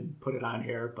I didn't put it on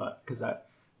here, but because I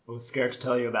was scared to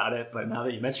tell you about it. But now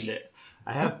that you mentioned it,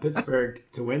 I have Pittsburgh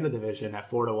to win the division at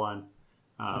 4-1.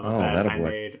 That I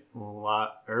made a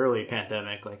lot early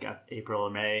pandemic, like April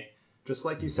or May. Just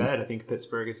like you said, I think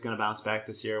Pittsburgh is going to bounce back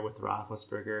this year with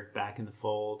Roethlisberger back in the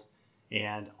fold.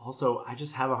 And also, I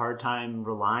just have a hard time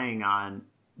relying on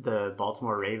the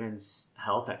Baltimore Ravens'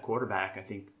 health at quarterback. I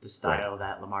think the style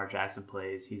that Lamar Jackson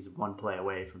plays, he's one play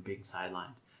away from being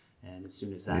sidelined. And as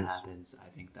soon as that happens, I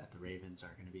think that the Ravens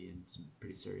are going to be in some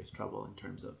pretty serious trouble in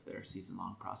terms of their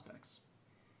season-long prospects.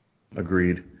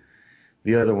 Agreed.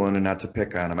 The other one, and not to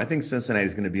pick on him, I think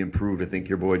Cincinnati's going to be improved. I think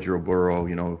your boy Joe Burrow,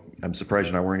 I'm surprised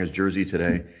you're not wearing his jersey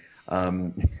today.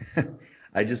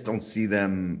 I just don't see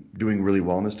them doing really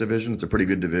well in this division. It's a pretty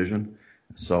good division.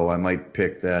 So I might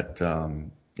pick that.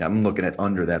 I'm looking at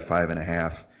under that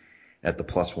 5.5 at the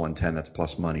plus 110. That's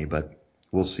plus money, but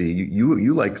we'll see.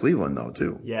 You like Cleveland, though,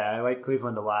 too. Yeah, I like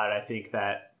Cleveland a lot. I think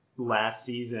that last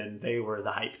season they were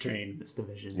the hype train in this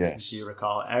division. Yes. If you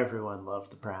recall, everyone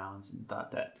loved the Browns and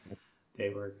thought that they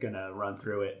were going to run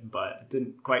through it, but it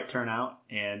didn't quite turn out.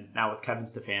 And now with Kevin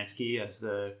Stefanski as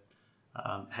the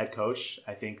head coach,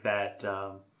 I think that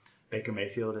Baker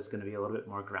Mayfield is going to be a little bit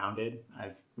more grounded.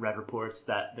 I've read reports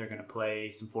that they're going to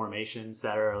play some formations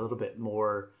that are a little bit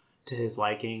more to his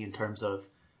liking in terms of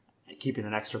keeping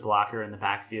an extra blocker in the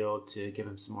backfield to give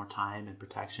him some more time and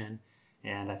protection.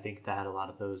 And I think that a lot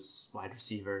of those wide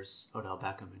receivers, Odell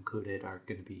Beckham included, are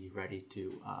going to be ready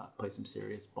to play some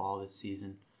serious ball this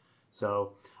season.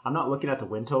 So I'm not looking at the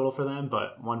win total for them,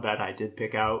 but one bet I did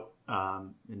pick out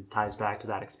and ties back to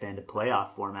that expanded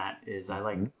playoff format is I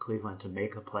like Cleveland to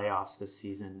make the playoffs this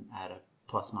season at a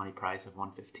plus money price of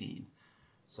 115.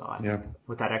 So I think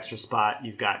with that extra spot,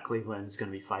 you've got Cleveland's going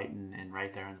to be fighting and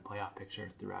right there in the playoff picture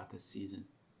throughout this season.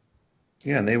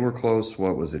 Yeah, and they were close.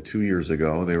 What was it? 2 years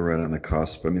ago, they were right on the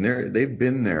cusp. I mean, they've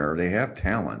been there. They have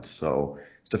talent. So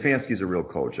Stefanski's a real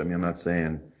coach. I mean, I'm not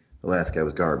saying the last guy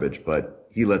was garbage, but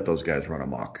he let those guys run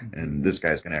amok, and this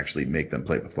guy's going to actually make them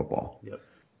play football. Yep.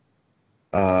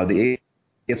 The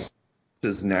AFC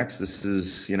is next. This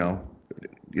is, I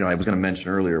was going to mention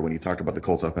earlier when you talked about the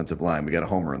Colts offensive line, we got a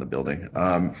homer in the building.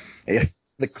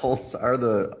 The Colts are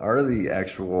the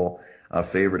actual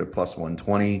favorite at plus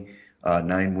 120.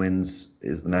 9 wins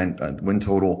is the win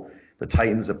total. The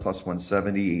Titans at plus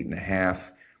 170,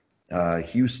 8.5.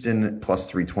 Houston plus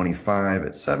 325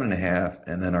 at 7.5,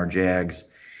 and then our Jags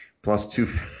plus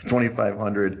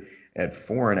 2,500 at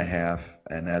 4.5,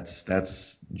 and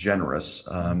that's generous.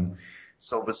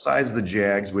 So besides the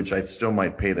Jags, which I still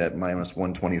might pay that minus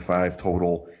 125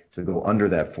 total to go under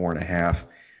that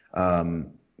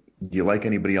 4.5, do you like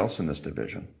anybody else in this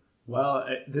division? Well,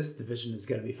 this division is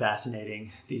going to be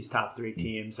fascinating. These top 3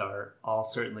 teams are all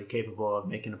certainly capable of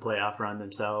making a playoff run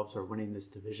themselves or winning this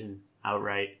division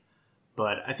outright.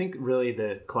 But I think really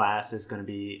the class is going to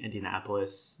be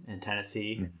Indianapolis and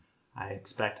Tennessee. Mm-hmm. I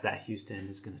expect that Houston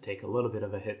is going to take a little bit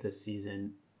of a hit this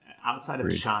season. Outside of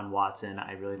Deshaun Watson,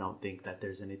 I really don't think that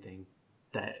there's anything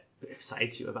that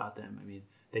excites you about them. I mean,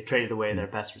 they traded away their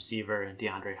best receiver in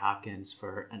DeAndre Hopkins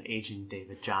for an aging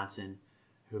David Johnson,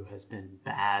 who has been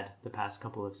bad the past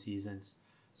couple of seasons.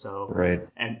 So,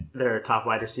 and their top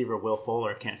wide receiver, Will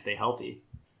Fuller, can't stay healthy.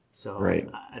 So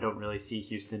I don't really see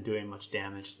Houston doing much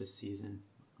damage this season.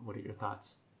 What are your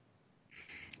thoughts?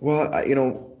 Well,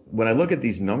 when I look at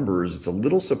these numbers, it's a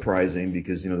little surprising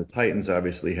because, the Titans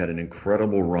obviously had an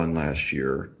incredible run last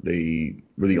year. They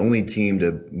were the only team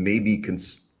to maybe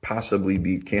possibly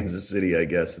beat Kansas City, I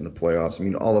guess, in the playoffs. I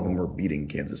mean, all of them were beating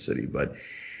Kansas City, but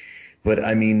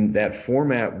I mean, that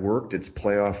format worked. It's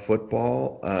playoff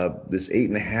football. This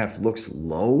 8.5 looks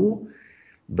low,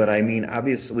 but I mean,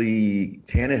 obviously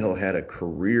Tannehill had a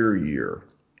career year,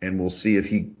 and we'll see if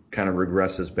he kind of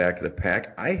regresses back to the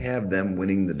pack. I have them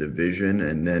winning the division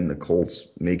and then the Colts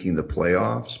making the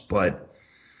playoffs, but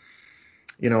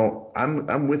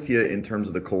I'm with you in terms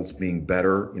of the Colts being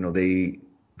better.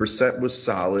 Brissett was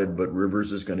solid, but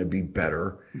Rivers is going to be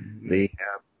better. Mm-hmm. They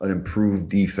have an improved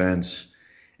defense.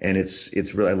 And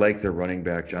it's really, I like their running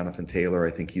back, Jonathan Taylor.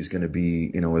 I think he's going to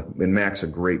be, and Mac's a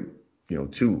great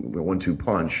 1-2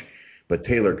 punch, but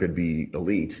Taylor could be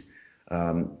elite.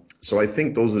 So I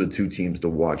think those are the two teams to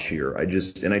watch here. I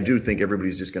do think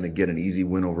everybody's just going to get an easy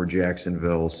win over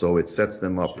Jacksonville, so it sets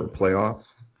them up for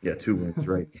playoffs. Yeah, 2 wins,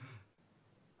 right?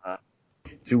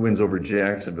 2 wins over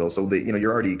Jacksonville, so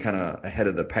you're already kind of ahead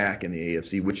of the pack in the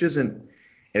AFC, which isn't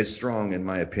as strong in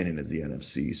my opinion as the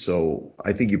NFC. So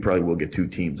I think you probably will get two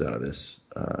teams out of this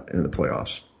in the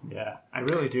playoffs. Yeah, I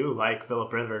really do like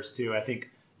Phillip Rivers too. I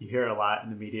think you hear a lot in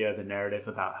the media the narrative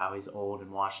about how he's old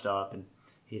and washed up and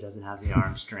he doesn't have the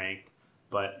arm strength.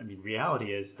 But I mean,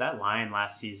 reality is that line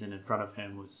last season in front of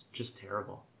him was just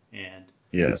terrible. And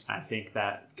yes, I think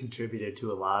that contributed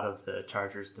to a lot of the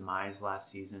Chargers' demise last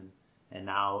season. And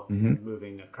now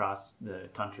moving across the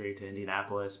country to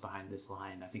Indianapolis behind this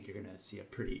line, I think you're going to see a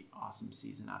pretty awesome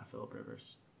season out of Phillip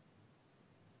Rivers.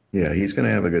 Yeah, he's going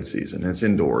to have a good season. It's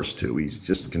indoors too. He's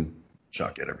just can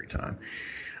chuck it every time.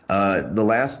 The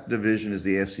last division is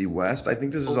the AFC West. I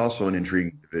think this is also an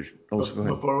intriguing division. Oh, so go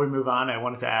ahead. Before we move on, I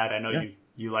wanted to add, I know Yeah.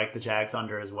 you like the Jags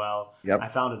under as well. Yep. I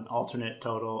found an alternate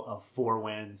total of 4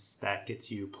 wins that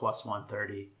gets you plus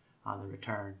 130 on the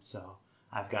return. So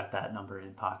I've got that number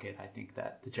in pocket. I think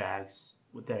that the Jags,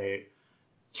 they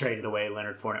traded away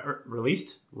Leonard Fournette, or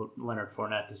released Leonard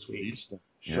Fournette this week,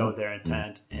 showed their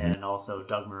intent, and also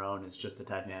Doug Marrone is just a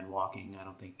dead man walking. I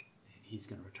don't think he's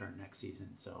going to return next season,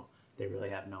 so they really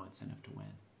have no incentive to win.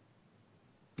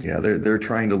 Yeah, they're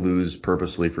trying to lose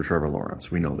purposely for Trevor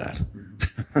Lawrence. We know that.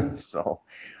 Mm-hmm. So,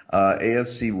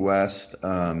 AFC West.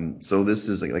 So this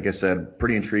is, like I said,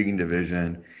 pretty intriguing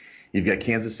division. You've got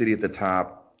Kansas City at the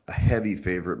top, a heavy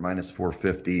favorite, minus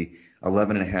 450,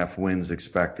 11.5 wins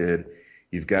expected.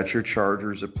 You've got your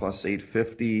Chargers at plus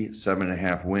 850,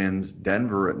 7.5 wins.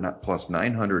 Denver at plus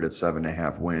 900 at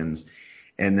 7.5 wins.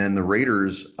 And then the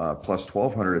Raiders plus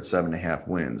 1,200 at 7.5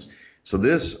 wins. So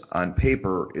this, on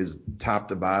paper, is top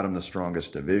to bottom the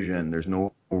strongest division. There's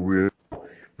no real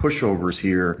pushovers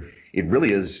here. It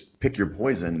really is pick your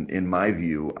poison, in my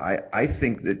view. I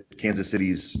think that Kansas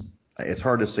City's – it's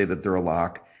hard to say that they're a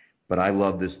lock, but I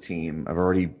love this team. I've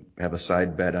already have a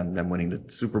side bet on them winning the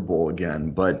Super Bowl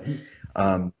again. But,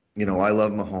 I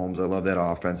love Mahomes. I love that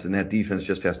offense, and that defense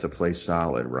just has to play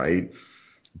solid, right?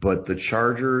 But the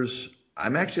Chargers –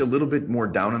 I'm actually a little bit more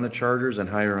down on the Chargers and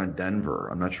higher on Denver.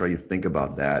 I'm not sure how you think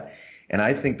about that. And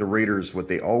I think the Raiders, what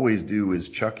they always do is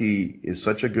Chucky is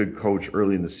such a good coach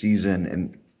early in the season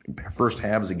and first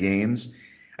halves of games.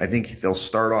 I think they'll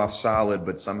start off solid,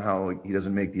 but somehow he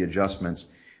doesn't make the adjustments.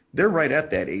 They're right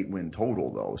at that 8-win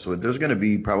total, though. So there's going to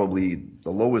be probably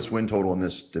the lowest win total in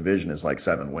this division is like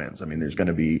 7 wins. I mean, there's going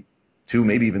to be 2,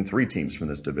 maybe even 3 teams from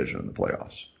this division in the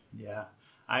playoffs. Yeah.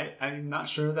 I'm not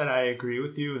sure that I agree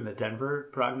with you in the Denver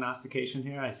prognostication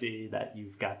here. I see that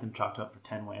you've got them chalked up for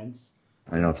 10 wins.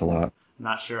 I know it's a lot. I'm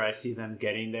not sure I see them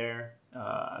getting there.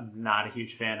 I'm not a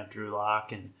huge fan of Drew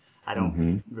Lock, and I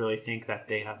don't really think that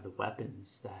they have the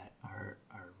weapons that are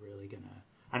really going to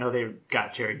 – I know they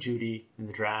got Jerry Jeudy in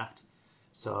the draft,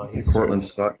 so he's Cortland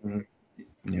Sutton.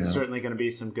 Yeah. Certainly going to be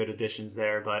some good additions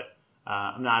there, but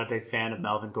I'm not a big fan of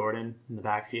Melvin Gordon in the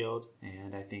backfield,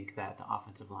 and I think that the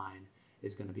offensive line –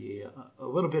 is going to be a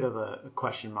little bit of a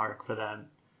question mark for them.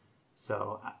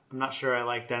 So I'm not sure I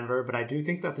like Denver, but I do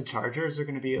think that the Chargers are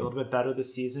going to be a little bit better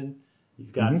this season.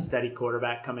 You've got a steady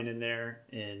quarterback coming in there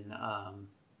in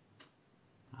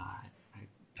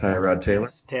Tyrod Taylor.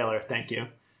 Yes, Taylor, thank you,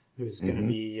 who's going to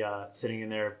be sitting in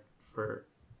there for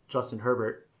Justin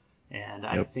Herbert. And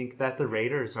I think that the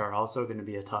Raiders are also going to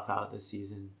be a tough out this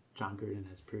season. John Gruden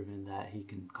has proven that he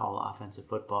can call offensive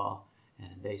football.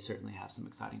 And they certainly have some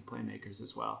exciting playmakers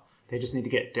as well. They just need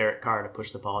to get Derek Carr to push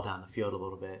the ball down the field a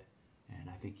little bit. And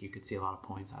I think you could see a lot of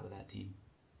points out of that team.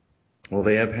 Well,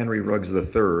 they have Henry Ruggs III. I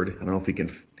don't know if he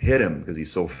can hit him because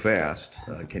he's so fast.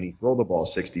 Can he throw the ball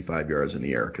 65 yards in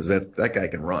the air? Because that guy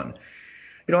can run.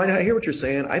 I hear what you're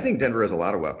saying. I think Denver has a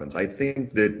lot of weapons. I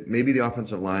think that maybe the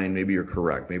offensive line, maybe you're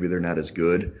correct. Maybe they're not as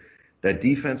good. That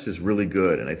defense is really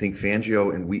good. And I think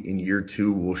Fangio in year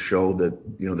 2 will show that,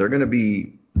 they're going to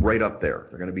be right up there.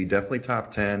 They're going to be definitely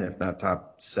top 10, if not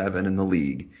top 7 in the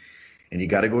league. And you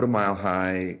got to go to Mile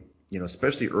High,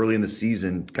 especially early in the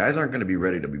season. Guys aren't going to be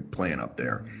ready to be playing up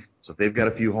there. So if they've got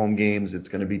a few home games, it's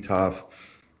going to be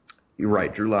tough. You're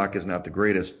right. Drew Lock is not the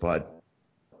greatest, but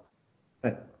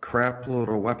a crap load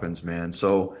of weapons, man.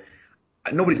 So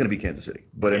nobody's going to be Kansas City.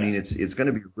 But, I mean, it's going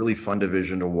to be a really fun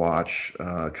division to watch,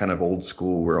 kind of old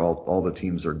school where all the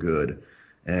teams are good.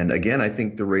 And again, I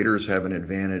think the Raiders have an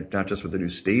advantage, not just with the new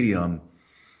stadium.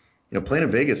 Playing in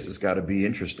Vegas has got to be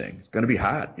interesting. It's going to be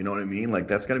hot. You know what I mean? Like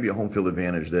that's going to be a home field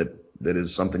advantage that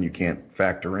is something you can't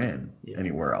factor in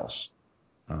anywhere else.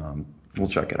 we'll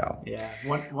check it out. Yeah.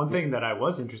 One thing that I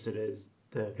was interested in is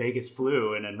the Vegas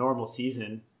flu. In a normal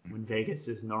season, when Vegas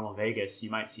is normal Vegas, you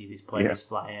might see these players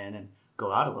fly in and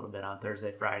go out a little bit on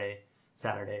Thursday, Friday,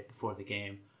 Saturday before the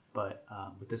game. But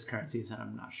with this current season,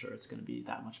 I'm not sure it's going to be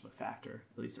that much of a factor,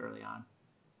 at least early on.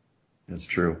 That's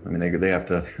true. I mean, they have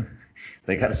to,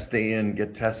 they got to stay in,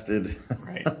 get tested,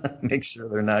 right. Make sure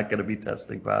they're not going to be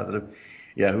testing positive.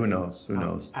 Yeah, who knows? Who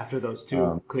knows? After those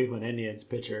two Cleveland Indians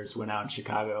pitchers went out in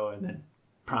Chicago and then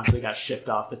promptly got shipped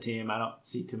off the team, I don't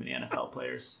see too many NFL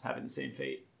players having the same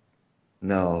fate.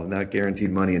 No, not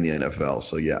guaranteed money in the NFL.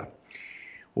 So yeah.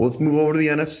 Well, let's move over to the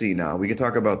NFC now. We can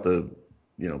talk about the,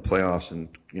 playoffs and,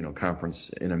 conference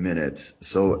in a minute.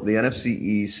 So the NFC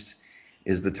East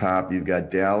is the top. You've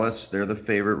got Dallas. They're the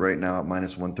favorite right now at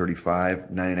minus 135,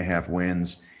 9.5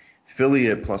 wins. Philly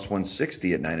at plus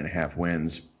 160 at 9.5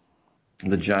 wins.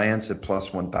 The Giants at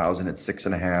plus 1,000 at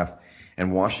 6.5,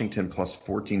 and Washington plus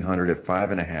 1,400 at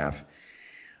 5.5.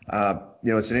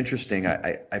 It's an interesting.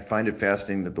 I find it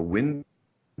fascinating that the win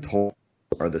totals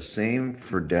are the same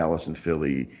for Dallas and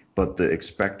Philly, but the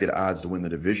expected odds to win the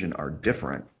division are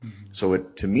different. Mm-hmm. So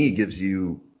it, to me, gives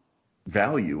you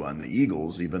value on the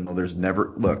Eagles, even though there's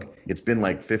never, look, it's been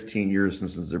like 15 years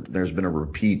since there's been a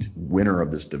repeat winner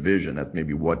of this division. That's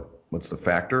maybe what's the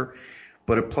factor.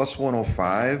 But at plus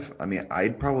 105, I mean,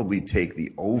 I'd probably take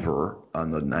the over on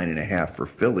the 9.5 for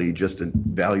Philly just in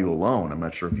value alone. I'm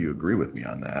not sure if you agree with me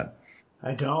on that.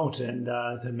 I don't. And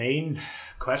the main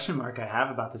question mark I have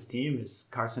about this team is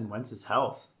Carson Wentz's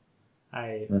health.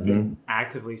 I've been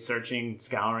actively searching,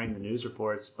 scouring the news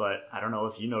reports, but I don't know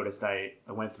if you noticed, I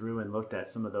went through and looked at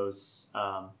some of those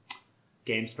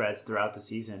game spreads throughout the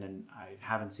season, and I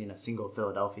haven't seen a single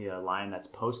Philadelphia line that's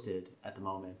posted at the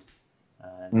moment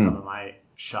in some of my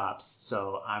shops.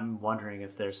 So I'm wondering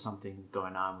if there's something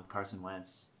going on with Carson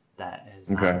Wentz that has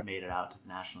not made it out to the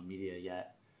national media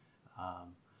yet.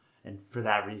 And for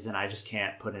that reason, I just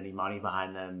can't put any money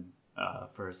behind them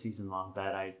for a season-long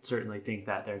bet. I certainly think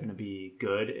that they're going to be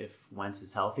good if Wentz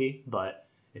is healthy, but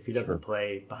if he doesn't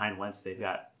play behind Wentz, they've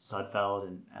got Sudfeld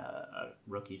and a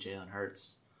rookie Jalen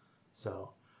Hurts. So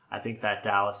I think that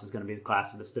Dallas is going to be the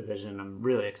class of this division. I'm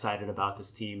really excited about this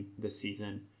team this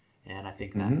season, and I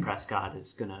think that Prescott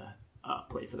is going to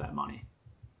play for that money.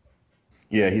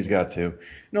 Yeah, he's got to.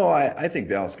 No, I think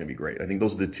Dallas is going to be great. I think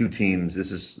those are the two teams.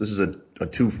 This is a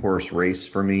two-horse race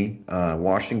for me.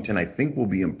 Washington, I think, will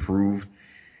be improved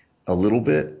a little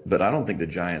bit, but I don't think the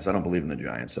Giants. I don't believe in the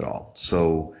Giants at all.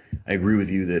 So I agree with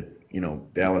you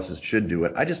that Dallas should do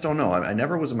it. I just don't know. I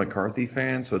never was a McCarthy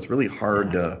fan, so it's really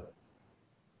hard to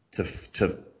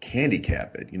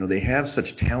handicap it. They have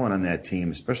such talent on that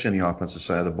team, especially on the offensive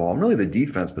side of the ball, and really the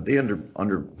defense. But they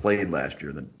underplayed last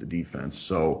year, the defense.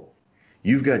 So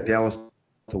you've got Dallas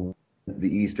to win the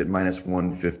East at minus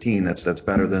 115. That's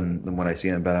better than what I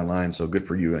see on Bet Online. So good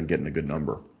for you on getting a good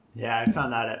number. Yeah, I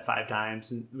found that at 5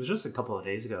 times, and it was just a couple of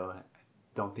days ago. I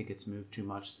don't think it's moved too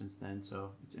much since then.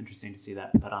 So it's interesting to see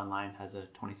that Bet Online has a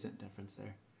 20-cent difference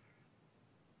there.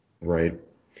 Right.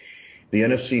 The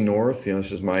NFC North,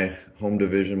 this is my home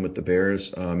division with the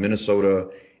Bears.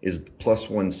 Minnesota is plus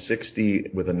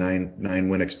 160 with a nine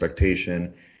win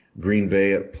expectation. Green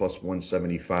Bay at plus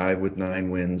 175 with 9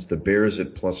 wins. The Bears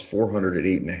at plus 400 at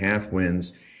 8.5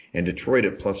 wins. And Detroit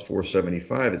at plus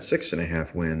 475 at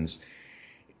 6.5 wins.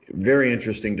 Very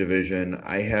interesting division.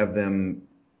 I have them,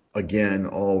 again,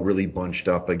 all really bunched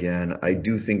up again. I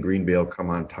do think Green Bay will come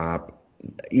on top,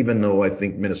 even though I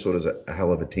think Minnesota's a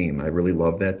hell of a team. I really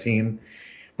love that team.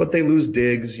 But they lose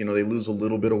Diggs. They lose a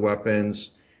little bit of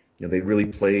weapons. They really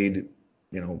played,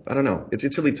 I don't know.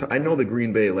 It's really I know the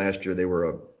Green Bay last year, they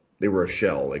were a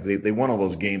shell. Like they won all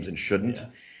those games and shouldn't. Yeah.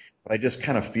 But I just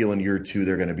kind of feel in year 2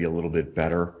 they're going to be a little bit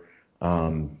better.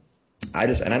 I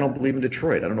don't believe in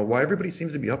Detroit. I don't know why everybody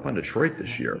seems to be up on Detroit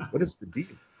this year. What is the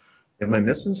deal? Am I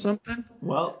missing something?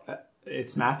 Well,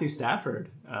 it's Matthew Stafford.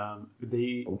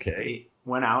 They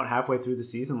went out halfway through the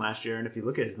season last year, and if you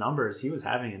look at his numbers, he was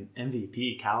having an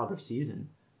MVP caliber season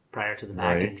prior to the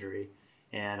back injury.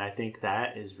 And I think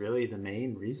that is really the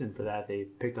main reason for that. They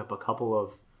picked up a couple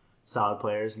of solid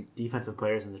players, defensive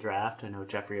players in the draft. I know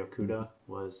Jeffrey Okudah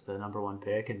was the number 1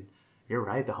 pick, and you're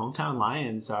right. The hometown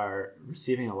Lions are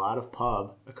receiving a lot of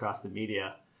pub across the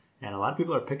media, and a lot of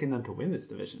people are picking them to win this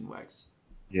division, Wex.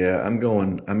 Yeah, I'm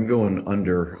going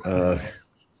under.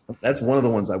 That's one of the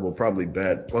ones I will probably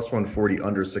bet. Plus 140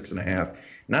 under 6.5.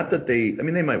 Not that they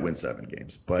might win 7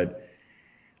 games, but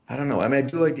I don't know. I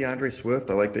do like DeAndre Swift.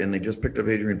 I like and they just picked up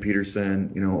Adrian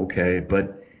Peterson. Okay,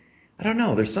 but I don't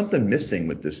know. There's something missing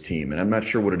with this team, and I'm not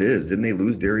sure what it is. Didn't they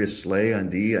lose Darius Slay on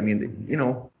D?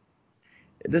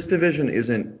 This division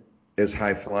isn't as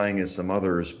high flying as some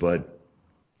others, but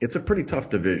it's a pretty tough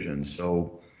division.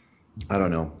 So I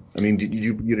don't know. I mean,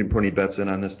 you didn't put any bets in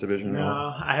on this division at No,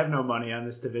 all? I have no money on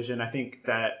this division. I think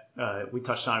that we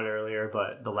touched on it earlier,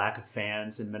 but the lack of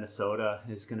fans in Minnesota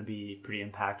is going to be pretty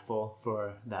impactful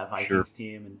for that Sure. Vikings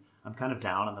team. And I'm kind of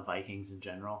down on the Vikings in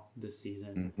general this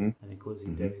season. Mm-hmm. I think losing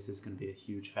Mm-hmm. Diggs is going to be a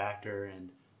huge factor, and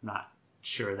I'm not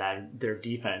sure that their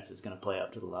defense is going to play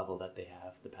up to the level that they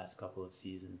have the past couple of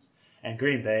seasons. And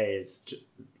Green Bay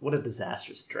what a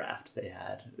disastrous draft they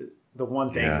had. The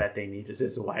one thing Yeah. that they needed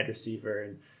is a wide receiver,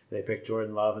 and they picked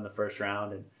Jordan Love in the first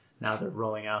round, and now they're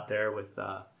rolling out there with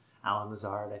Alan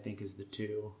Lazard, I think, is the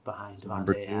two behind It's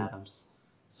number Devontae two. Adams.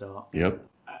 So Yep.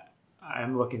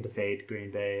 I'm looking to fade Green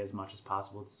Bay as much as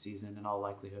possible this season in all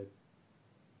likelihood.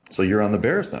 So you're on the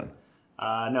Bears then?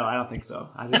 No, I don't think so.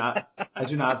 I do not. I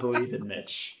do not believe in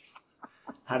Mitch.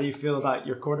 How do you feel about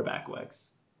your quarterback, Legs?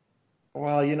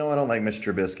 Well, I don't like Mitch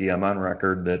Trubisky. I'm on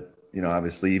record that,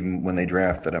 obviously even when they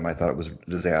drafted him, I thought it was a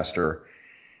disaster.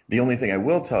 The only thing I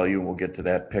will tell you, and we'll get to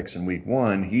that picks in week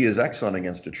one, he is excellent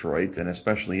against Detroit and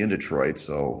especially in Detroit.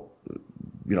 So,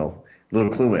 little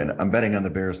clue in. I'm betting on the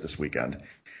Bears this weekend.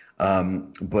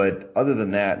 But other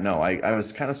than that, no, I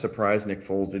was kind of surprised Nick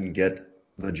Foles didn't get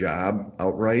the job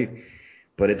outright,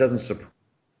 but it doesn't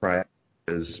surprise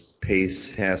because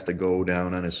Pace has to go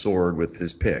down on his sword with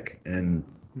his pick. And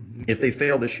Mm-hmm. if they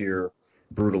fail this year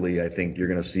brutally, I think you're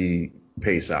going to see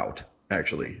Pace out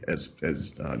actually as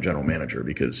general manager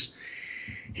because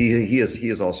he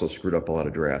has also screwed up a lot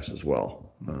of drafts as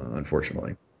well,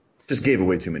 unfortunately. Just gave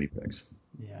away too many picks.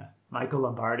 Yeah. Michael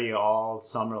Lombardi all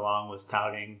summer long was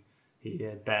touting he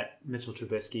had bet Mitchell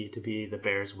Trubisky to be the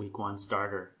Bears week one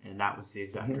starter, and that was the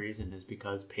exact reason is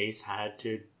because Pace he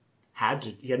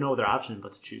had no other option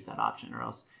but to choose that option, or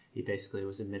else he basically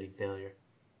was admitting failure.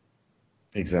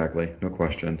 Exactly, no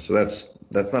question. So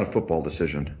that's not a football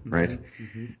decision, right? Mm-hmm.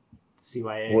 Mm-hmm.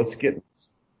 CYA. Well,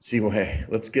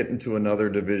 let's get into another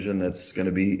division that's going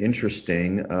to be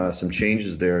interesting. Some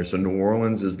changes there. So New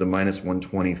Orleans is the minus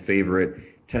 120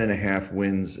 favorite, 10.5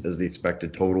 wins as the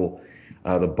expected total.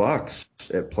 The Bucks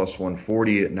at plus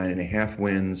 140 at 9.5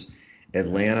 wins.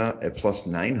 Atlanta at plus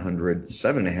 900,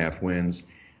 7.5 wins.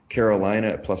 Carolina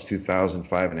at plus 2,000,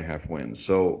 5.5 wins.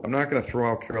 So I'm not going to throw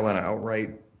out Carolina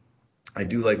outright. I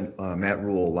do like Matt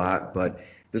Rule a lot, but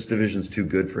this division's too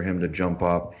good for him to jump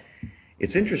up.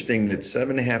 It's interesting that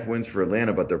 7.5 wins for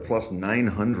Atlanta, but they're plus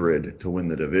 900 to win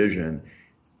the division.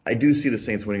 I do see the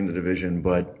Saints winning the division,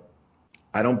 but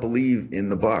I don't believe in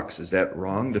the Bucks. Is that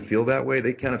wrong to feel that way?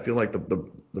 They kind of feel like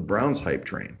the Browns hype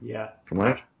train Yeah. from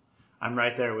last. I'm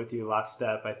right there with you,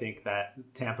 lockstep. I think that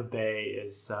Tampa Bay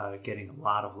is getting a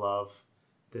lot of love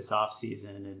this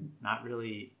offseason and not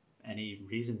really any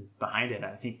reason behind it.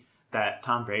 I think that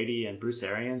Tom Brady and Bruce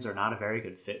Arians are not a very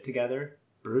good fit together.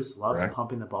 Bruce loves Correct.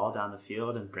 pumping the ball down the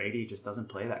field, and Brady just doesn't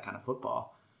play that kind of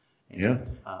football. Yeah.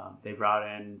 And they brought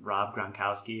in Rob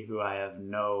Gronkowski, who I have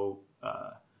no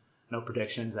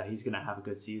predictions that he's going to have a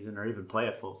good season or even play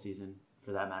a full season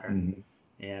for that matter. Mm-hmm.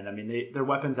 And I mean, their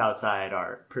weapons outside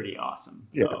are pretty awesome.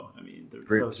 Yeah. So I mean,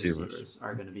 Great those receivers. receivers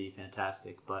are going to be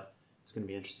fantastic. But it's going to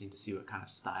be interesting to see what kind of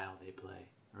style they play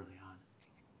early on.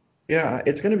 Yeah,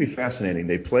 it's going to be fascinating.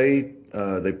 They play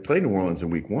New Orleans in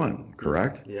week one,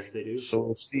 correct? Yes, they do. So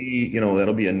we'll see,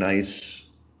 that'll be a nice,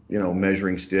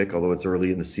 measuring stick, although it's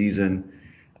early in the season.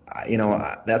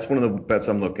 That's one of the bets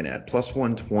I'm looking at. Plus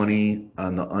 120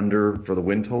 on the under for the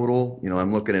win total.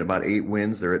 I'm looking at about 8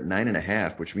 wins. They're at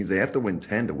 9.5, which means they have to win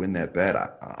 10 to win that bet.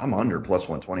 I'm under plus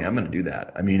 120. I'm going to do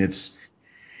that. I mean,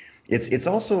 it's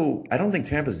also, I don't think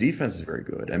Tampa's defense is very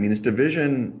good. I mean, this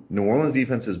division, New Orleans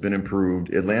defense has been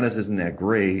improved. Atlanta's isn't that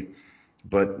great,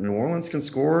 but New Orleans can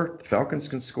score. The Falcons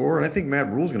can score. And I think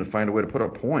Matt Rule's going to find a way to put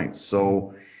up points.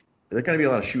 So there are going to be a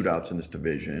lot of shootouts in this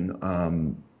division.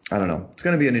 I don't know. It's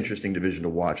going to be an interesting division to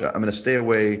watch. I'm going to stay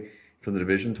away from the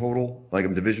division total, like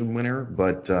I'm a division winner,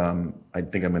 but I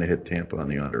think I'm going to hit Tampa on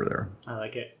the under there. I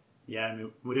like it. Yeah, I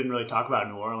mean, we didn't really talk about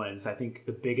New Orleans. I think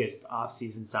the biggest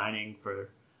offseason signing for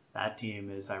that team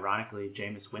is ironically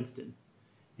Jameis Winston.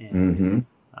 And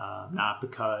not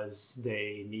because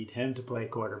they need him to play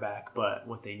quarterback, but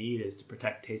what they need is to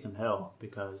protect Taysom Hill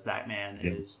because that man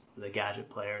is the gadget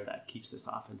player that keeps this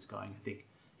offense going. I think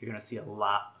you're going to see a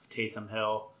lot of Taysom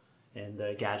Hill in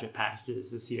the gadget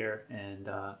packages this year, and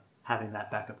having that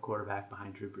backup quarterback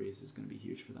behind Drew Brees is going to be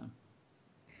huge for them.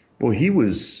 Well,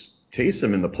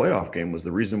 Taysom in the playoff game was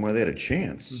the reason why they had a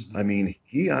chance. I mean,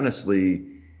 he honestly,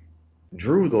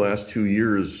 Drew the last 2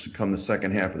 years, come the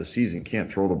second half of the season, can't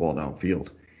throw the ball downfield.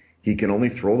 He can only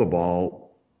throw the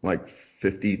ball like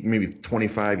 50, maybe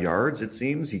 25 yards, it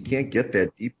seems. He can't get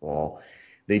that deep ball.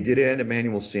 They did add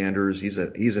Emmanuel Sanders. He's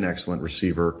an excellent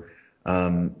receiver.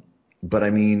 But I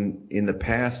mean, in the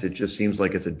past, it just seems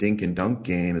like it's a dink and dunk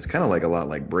game. It's kind of like a lot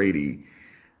like Brady,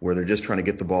 where they're just trying to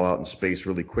get the ball out in space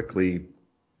really quickly,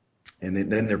 and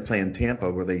then they're playing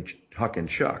Tampa where they huck and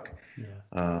chuck.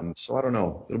 Yeah. So I don't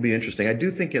know. It'll be interesting. I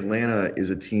do think Atlanta is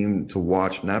a team to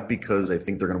watch, not because I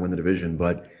think they're going to win the division,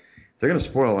 but they're going to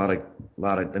spoil a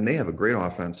lot of, and they have a great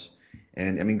offense.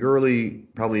 And I mean, Gurley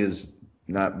probably is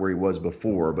not where he was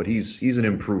before, but he's an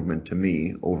improvement to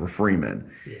me over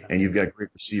Freeman. Yeah. And you've got great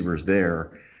receivers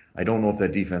there. I don't know if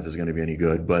that defense is going to be any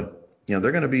good, but they're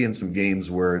going to be in some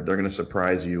games where they're going to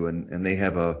surprise you, and they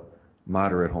have a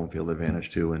moderate home field advantage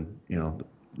too, and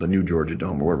the new Georgia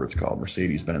Dome or whatever it's called,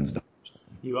 Mercedes-Benz Dome.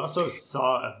 You also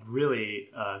saw a really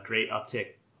great uptick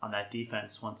on that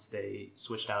defense once they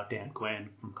switched out Dan Quinn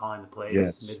from calling the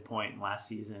plays midpoint last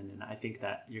season, and I think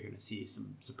that you're going to see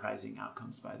some surprising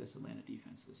outcomes by this Atlanta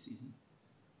defense this season.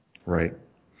 Right.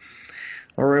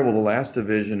 All right, well, the last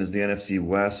division is the NFC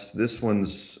West. This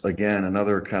one's, again,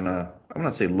 another kind of, I'm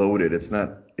not say loaded. It's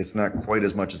not quite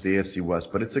as much as the AFC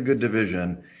West, but it's a good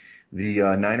division.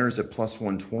 The Niners at plus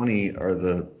 120 are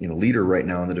the leader right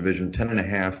now in the division,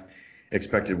 10.5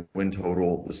 expected win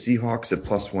total. The Seahawks at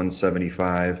plus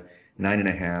 175,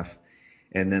 9.5.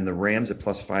 And then the Rams at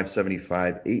plus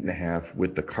 575, 8.5,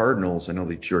 with the Cardinals, I know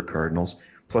they cheer Cardinals,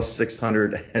 plus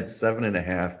 600 at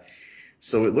 7.5.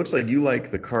 So it looks like you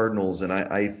like the Cardinals, and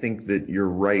I think that you're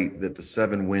right that the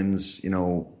 7 wins,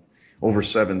 over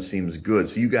 7 seems good.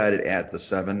 So you got it at the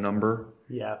 7 number.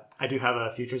 Yeah, I do have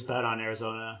a futures bet on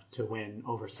Arizona to win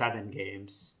over 7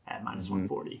 games at minus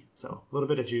 140. So a little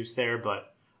bit of juice there,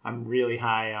 but I'm really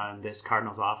high on this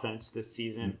Cardinals offense this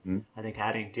season. Mm-hmm. I think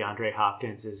adding DeAndre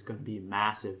Hopkins is going to be a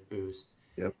massive boost.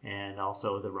 Yep. And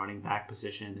also the running back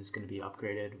position is going to be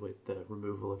upgraded with the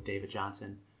removal of David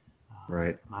Johnson.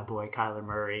 Right. My boy Kyler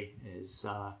Murray is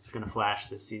going to flash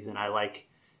this season. I like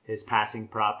his passing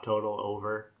prop total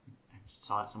over. I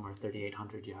saw it somewhere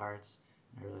 3,800 yards.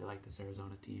 I really like this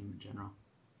Arizona team in general.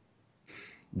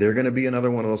 They're going to be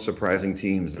another one of those surprising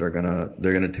teams that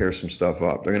they're going to tear some stuff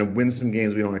up. They're going to win some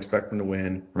games we don't expect them to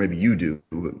win, or maybe you do,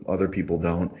 but other people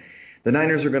don't. The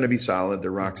Niners are going to be solid. They're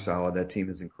rock solid. That team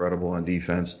is incredible on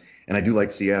defense. And I do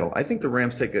like Seattle. I think the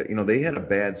Rams they had a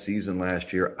bad season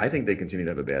last year. I think they continue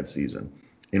to have a bad season.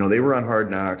 They were on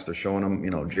Hard Knocks. They're showing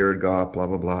them, Jared Goff, blah,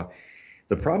 blah, blah.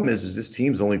 The problem is this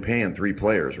team's only paying 3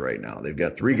 players right now. They've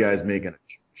got 3 guys making a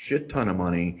shit ton of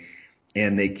money,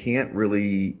 and they can't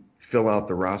really fill out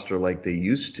the roster like they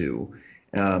used to.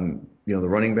 The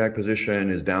running back position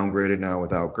is downgraded now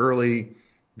without Gurley.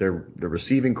 The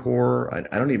receiving core,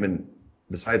 I don't even,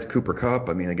 besides Cooper Kupp,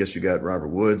 I guess you got Robert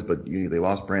Woods, but they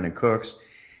lost Brandon Cooks.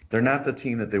 They're not the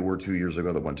team that they were 2 years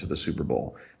ago that went to the Super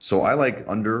Bowl. So I like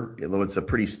under, although it's a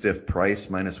pretty stiff price,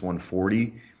 minus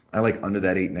 140. I like under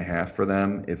that 8.5 for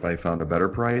them if I found a better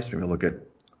price. Maybe I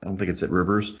don't think it's at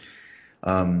Rivers.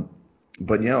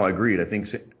 But I agreed. I think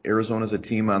Arizona's a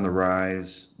team on the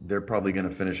rise. They're probably going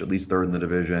to finish at least 3rd in the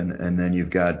division. And then you've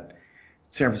got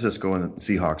San Francisco and the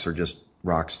Seahawks are just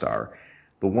rock star.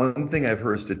 The one thing I've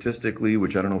heard statistically,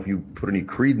 which I don't know if you put any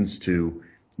credence to,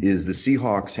 is the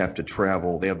Seahawks have to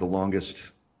travel. They have the longest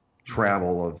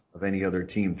travel of any other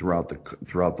team throughout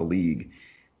the league.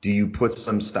 Do you put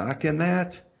some stock in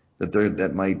that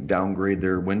might downgrade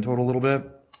their win total a little bit?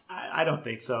 I don't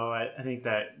think so. I think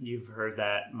that you've heard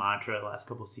that mantra the last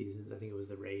couple of seasons. I think it was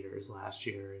the Raiders last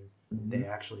year, and they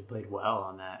actually played well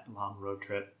on that long road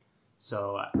trip.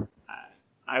 So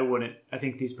I wouldn't. I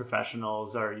think these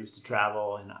professionals are used to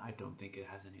travel, and I don't think it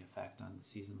has any effect on the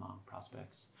season-long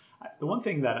prospects. The one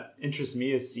thing that interests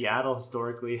me is Seattle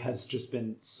historically has just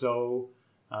been so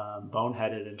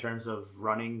boneheaded in terms of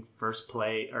running first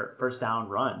down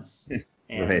runs.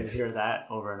 And right. You hear that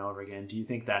over and over again. Do you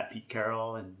think that Pete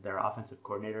Carroll and their offensive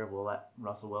coordinator will let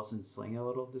Russell Wilson sling a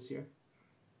little this year?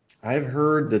 I've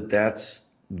heard that that's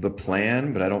the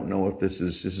plan, but I don't know if this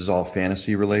is all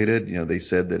fantasy related. They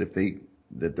said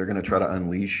that they're going to try to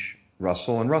unleash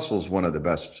Russell, and Russell's one of the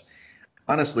best.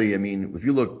 Honestly, if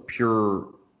you look pure,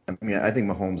 I think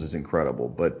Mahomes is incredible,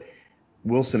 but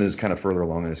Wilson is kind of further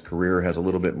along in his career, has a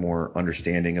little bit more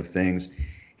understanding of things.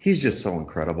 He's just so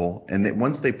incredible. And that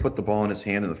once they put the ball in his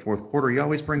hand in the 4th quarter, he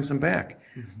always brings them back.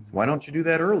 Mm-hmm. Why don't you do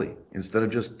that early instead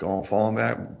of just falling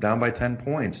back down by 10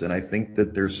 points? And I think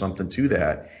that there's something to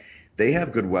that. They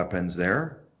have good weapons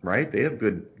there, right? They have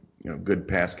good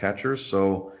pass catchers.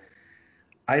 So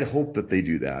I'd hope that they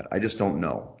do that. I just don't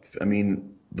know.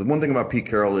 The one thing about Pete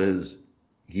Carroll is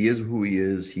he is who he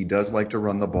is. He does like to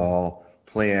run the ball,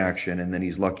 play action, and then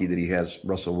he's lucky that he has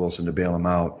Russell Wilson to bail him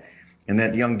out. And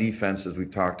that young defense, as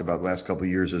we've talked about the last couple of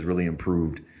years, has really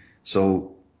improved.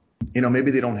 So,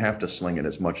 maybe they don't have to sling it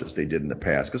as much as they did in the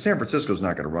past, because San Francisco's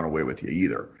not going to run away with you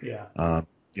either. Yeah.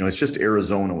 It's just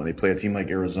Arizona. When they play a team like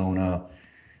Arizona,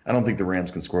 I don't think the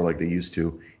Rams can score like they used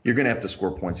to. You're going to have to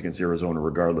score points against Arizona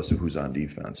regardless of who's on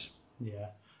defense. Yeah.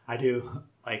 I do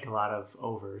like a lot of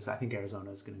overs. I think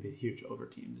Arizona is going to be a huge over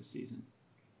team this season.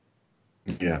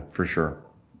 Yeah, for sure.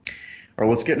 All right,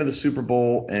 let's get into the Super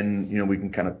Bowl, and we can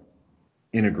kind of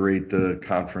integrate the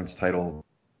conference title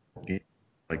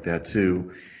like that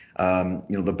too. The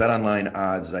BetOnline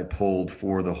odds I pulled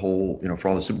for the whole, for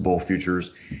all the Super Bowl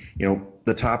futures,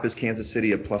 the top is Kansas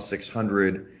City at plus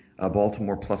 600,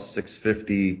 Baltimore plus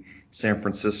 650, San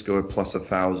Francisco at plus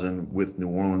 1,000, with New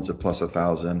Orleans at plus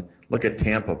 1,000. Look at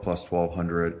Tampa plus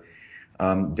 1,200.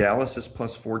 Dallas is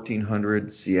plus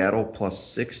 1,400, Seattle plus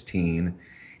 16,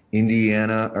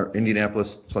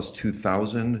 Indianapolis plus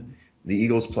 2,000, the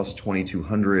Eagles plus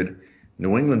 2,200,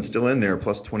 New England still in there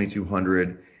plus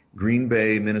 2,200, Green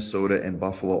Bay, Minnesota, and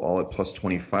Buffalo all at plus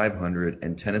 2,500,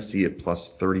 and Tennessee at plus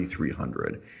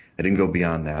 3,300. I didn't go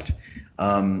beyond that.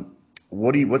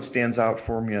 What stands out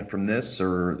for me from this,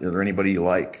 or is there anybody you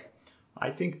like? I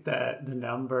think that the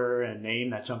number and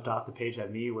name that jumped off the page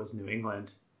at me was New England,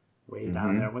 way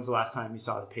down there. When's the last time you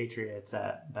saw the Patriots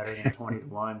at better than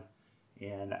 20-1?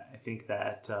 And I think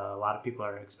that a lot of people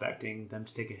are expecting them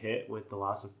to take a hit with the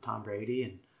loss of Tom Brady,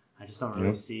 and I just don't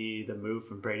really see the move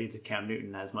from Brady to Cam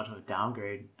Newton as much of a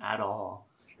downgrade at all.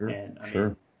 Sure, and I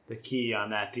mean, the key on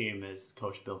that team is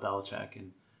Coach Bill Belichick,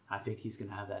 and I think he's going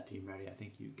to have that team ready. I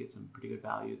think you get some pretty good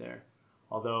value there.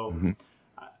 Although I'm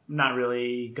not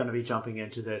really going to be jumping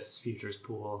into this futures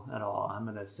pool at all. I'm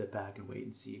going to sit back and wait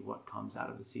and see what comes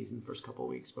out of the season the first couple of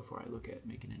weeks before I look at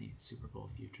making any Super Bowl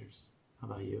futures. How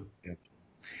about you? Yeah.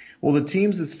 Well, the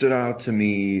teams that stood out to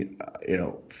me,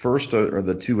 first are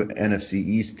the two NFC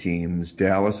East teams,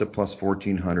 Dallas at plus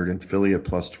 1,400 and Philly at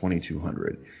plus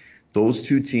 2,200. Those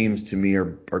two teams to me are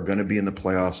going to be in the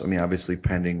playoffs. I mean, obviously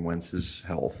pending Wentz's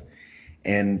health.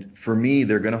 And for me,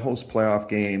 they're going to host playoff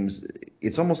games.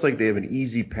 It's almost like they have an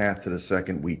easy path to the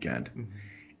second weekend. Mm-hmm.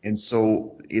 And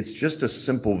so it's just a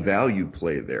simple value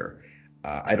play there.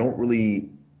 I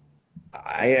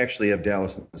actually have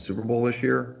Dallas in the Super Bowl this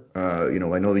year. I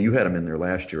know that you had them in there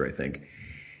last year,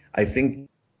 I think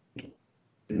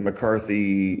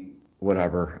McCarthy,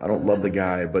 whatever, I don't love the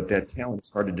guy, but that talent is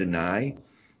hard to deny.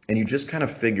 And you just kind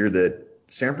of figure that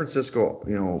San Francisco,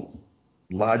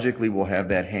 logically will have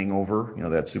that hangover,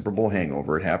 that Super Bowl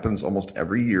hangover. It happens almost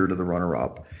every year to the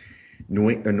runner-up.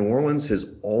 New Orleans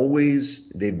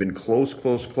they've been close,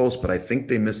 but I think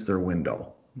they missed their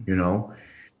window,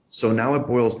 So now it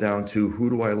boils down to, who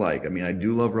do I like? I mean, I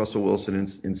do love Russell Wilson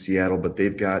in Seattle, but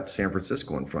they've got San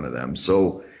Francisco in front of them.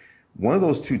 So one of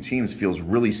those two teams feels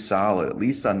really solid, at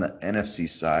least on the NFC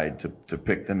side, to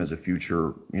pick them as a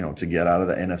future, to get out of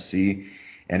the NFC.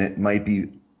 And it might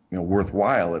be,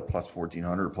 worthwhile at plus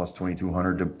 1,400 or plus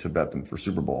 2,200 to bet them for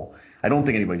Super Bowl. I don't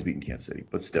think anybody's beaten Kansas City,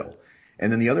 but still. And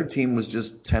then the other team was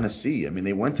just Tennessee. I mean,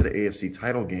 they went to the AFC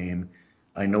title game.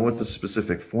 I know it's a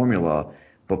specific formula,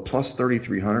 but plus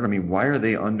 3,300, I mean, why are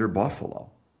they under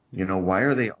Buffalo? Why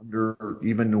are they under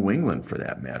even New England for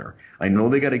that matter? I know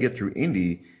they got to get through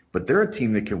Indy, but they're a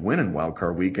team that can win in Wild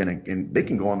Card Weekend, and they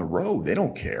can go on the road. They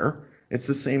don't care. It's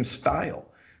the same style.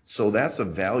 So that's a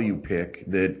value pick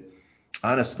that,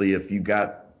 honestly, if you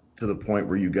got to the point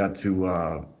where you got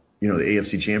to, the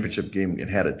AFC Championship game and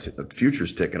had a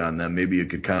futures ticket on them, maybe you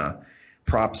could kind of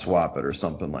prop swap it or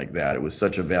something like that. It was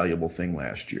such a valuable thing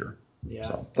last year. Yeah.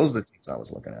 So those are the teams I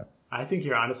was looking at. I think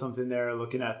you're onto something there,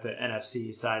 looking at the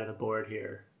NFC side of the board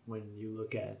here. When you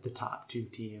look at the top two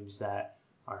teams that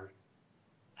are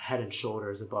head and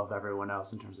shoulders above everyone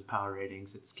else in terms of power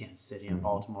ratings, it's Kansas City and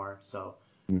Baltimore. So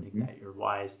I think that you're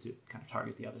wise to kind of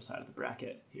target the other side of the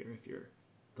bracket here if you're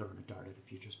throwing a dart at a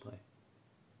futures play.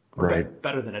 Or right.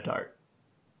 Better than a dart.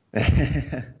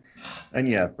 And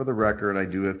yeah, for the record, I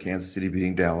do have Kansas City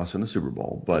beating Dallas in the Super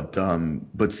Bowl,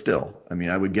 but still, I mean,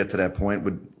 I would get to that point,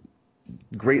 would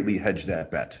greatly hedge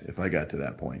that bet if I got to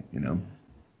that point,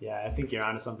 Yeah, I think you're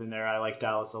onto something there. I like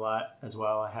Dallas a lot as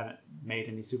well. I haven't made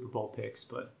any Super Bowl picks,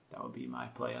 but that would be my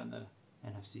play on the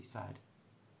NFC side.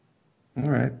 All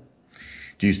right.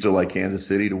 Do you still like Kansas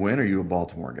City to win, or are you a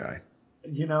Baltimore guy?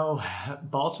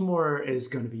 Baltimore is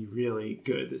going to be really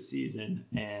good this season,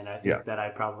 and I think that I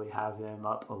probably have them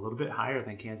up a little bit higher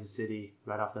than Kansas City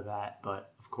right off the bat.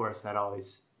 But, of course, that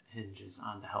always hinges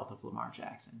on the health of Lamar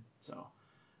Jackson. So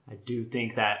I do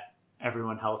think that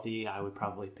everyone healthy, I would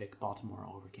probably pick Baltimore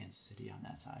over Kansas City on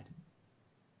that side.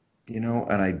 And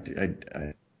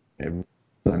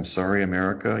I'm I'm sorry,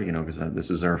 America, because this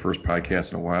is our first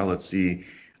podcast in a while. Let's see.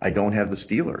 I don't have the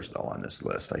Steelers, though, on this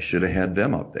list. I should have had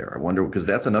them up there. I wonder, because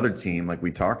that's another team, like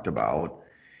we talked about.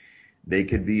 They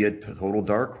could be a total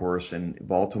dark horse. And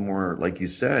Baltimore, like you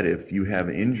said, if you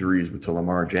have injuries to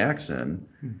Lamar Jackson,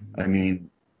 I mean,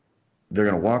 they're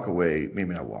going to walk away.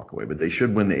 Maybe not walk away, but they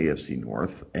should win the AFC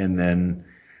North. And then,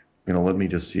 let me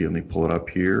just see. Let me pull it up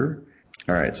here.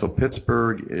 All right, so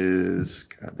Pittsburgh is,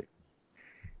 God,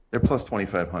 they're plus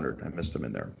 2,500. I missed them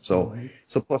in there. So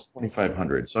plus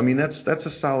 2,500. So I mean that's a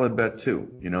solid bet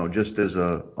too. Just as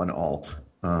an alt,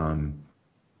 to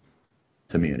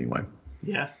me anyway.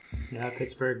 Yeah,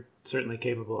 Pittsburgh certainly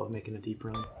capable of making a deep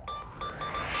run.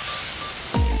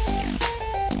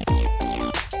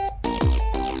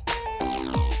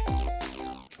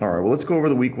 All right, well, let's go over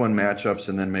the week 1 matchups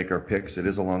and then make our picks. It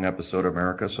is a long episode,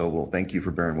 America, so we'll thank you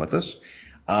for bearing with us.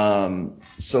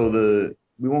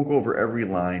 We won't go over every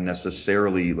line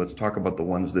necessarily. Let's talk about the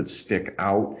ones that stick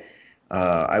out. What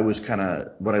I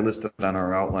listed on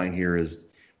our outline here is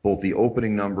both the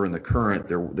opening number and the current.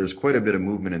 There's quite a bit of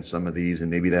movement in some of these,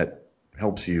 and maybe that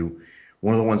helps you.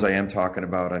 One of the ones I am talking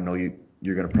about, I know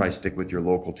you're going to probably stick with your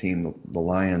local team, the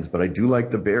Lions, but I do like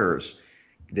the Bears.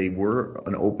 They were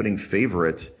an opening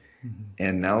favorite,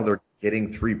 and now they're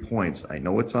getting 3 points. I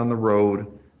know it's on the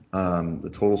road. The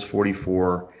total's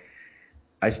 44.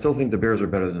 I still think the Bears are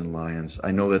better than the Lions.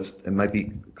 I know it might be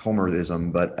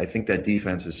Comerism, but I think that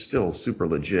defense is still super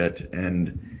legit,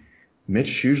 and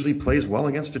Mitch usually plays well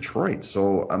against Detroit,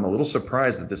 so I'm a little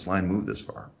surprised that this line moved this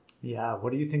far. Yeah,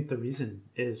 what do you think the reason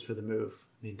is for the move?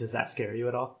 I mean, does that scare you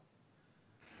at all?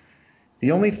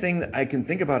 The only thing that I can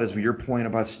think about is your point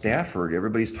about Stafford.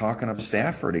 Everybody's talking up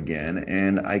Stafford again,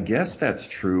 and I guess that's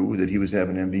true that he was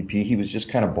having MVP. He was just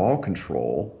kind of ball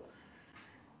control.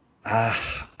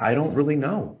 I don't really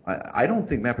know. I don't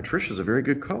think Matt Patricia's a very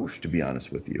good coach, to be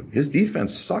honest with you. His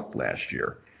defense sucked last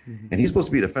year, and he's supposed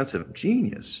to be a defensive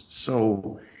genius.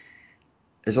 So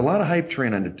there's a lot of hype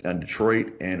train on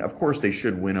Detroit, and of course they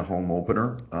should win a home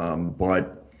opener.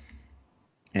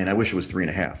 And I wish it was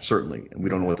 3.5, certainly. And we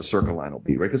don't know what the circle line will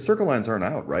be, right? Because circle lines aren't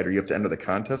out, right? Or you have to enter the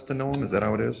contest to know them? Is that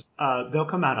how it is? They'll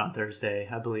come out on Thursday.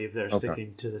 I believe they're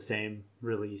sticking to the same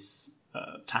release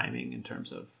timing in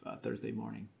terms of Thursday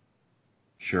morning.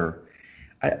 Sure.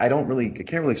 I can't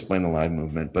really explain the line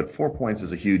movement, but 4 points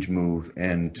is a huge move.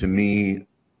 And to me,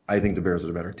 I think the Bears are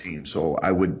the better team. So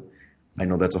I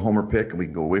know that's a homer pick and we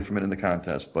can go away from it in the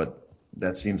contest, but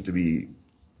that seems to be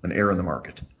an error in the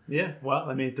market. Yeah, well,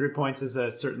 I mean, 3 points is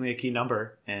certainly a key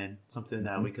number and something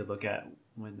that we could look at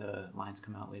when the lines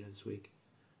come out later this week.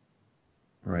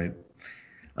 Right.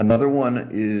 Another one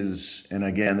is, and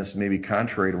again, this may be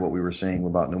contrary to what we were saying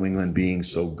about New England being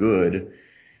so good.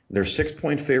 They're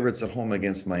 6-point favorites at home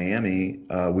against Miami.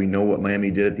 We know what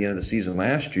Miami did at the end of the season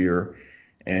last year.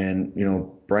 And,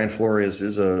 Brian Flores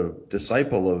is a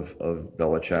disciple of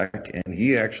Belichick, and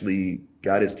he actually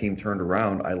got his team turned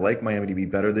around. I like Miami to be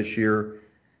better this year.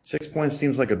 6 points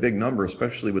seems like a big number,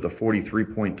 especially with a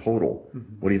 43-point total.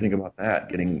 What do you think about that,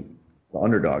 getting the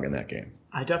underdog in that game?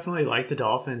 I definitely like the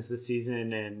Dolphins this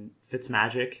season, and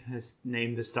Fitzmagic has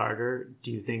named the starter. Do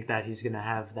you think that he's going to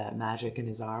have that magic in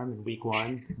his arm in week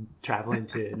 1 traveling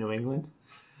to New England?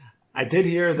 I did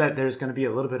hear that there's going to be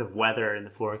a little bit of weather in the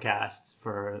forecasts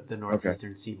for the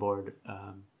northeastern seaboard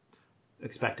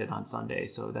expected on Sunday,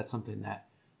 so that's something that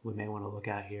we may want to look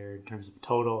at here in terms of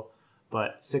total.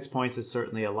 But 6 points is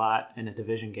certainly a lot in a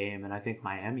division game, and I think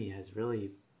Miami has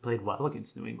really played well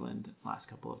against New England the last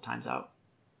couple of times out.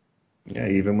 Yeah,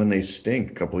 even when they stink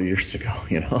a couple of years ago,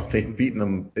 they've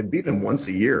beaten them once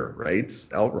a year, right?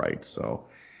 Outright. So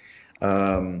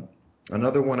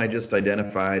another one I just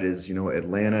identified is,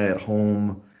 Atlanta at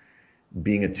home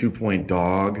being a 2-point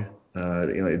dog.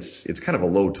 It's kind of a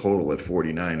low total at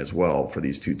 49 as well for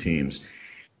these two teams.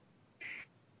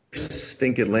 I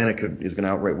think Atlanta is going to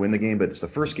outright win the game, but it's the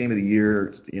first game of the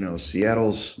year.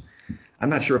 Seattle's, I'm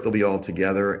not sure if they'll be all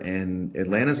together, and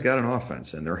Atlanta's got an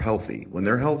offense, and they're healthy. When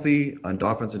they're healthy on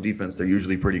offense and defense, they're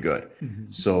usually pretty good.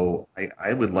 So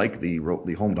I would like the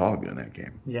home dog in that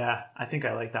game. Yeah, I think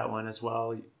I like that one as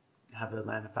well. Have the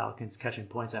Atlanta Falcons catching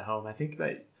points at home. I think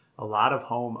that a lot of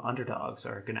home underdogs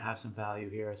are going to have some value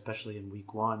here, especially in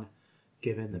week 1,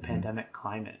 given the pandemic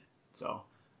climate. So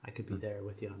I could be there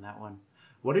with you on that one.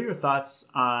 What are your thoughts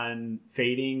on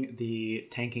fading the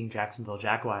tanking Jacksonville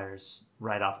Jaguars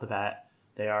right off the bat?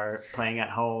 They are playing at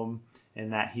home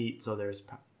in that heat, so there's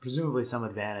presumably some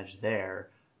advantage there.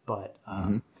 But,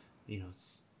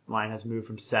 line has moved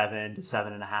from 7 to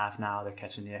 7.5 now. They're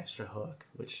catching the extra hook,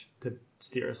 which could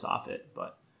steer us off it.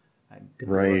 But I'm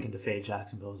going to be looking to fade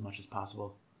Jacksonville as much as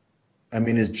possible. I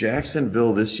mean, is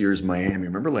Jacksonville this year's Miami?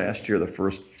 Remember last year, the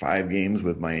first 5 games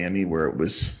with Miami where it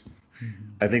was,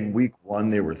 I think week 1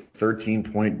 they were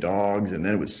 13-point dogs, and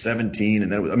then it was 17,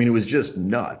 and then it was just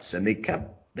nuts. And they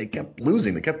kept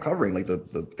losing, they kept covering, like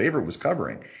the favorite was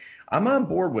covering. I'm on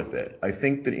board with it. I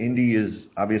think that Indy is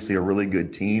obviously a really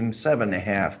good team.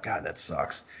 7.5, God, that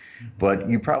sucks. But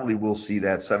you probably will see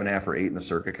that 7.5 or 8 in the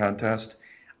circuit contest.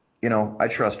 I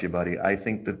trust you, buddy. I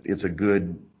think that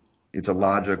it's a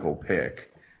logical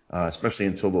pick, especially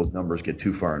until those numbers get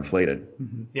too far inflated.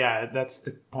 Yeah, that's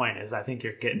the point. Is I think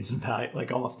you're getting some value,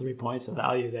 like almost 3 points of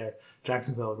value there.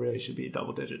 Jacksonville really should be a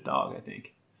double-digit dog, I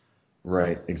think.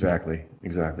 Right. Exactly.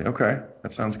 Okay,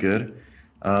 that sounds good.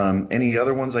 Any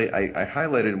other ones I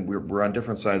highlighted? And we're on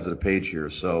different sides of the page here.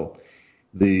 So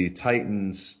the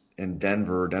Titans and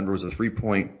Denver. Denver was a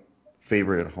 3-point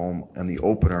favorite at home and the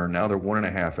opener. Now they're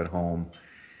 1.5 at home.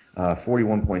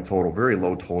 41-point total, very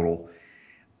low total.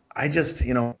 I just,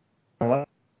 a lot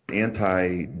of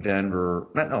anti-Denver,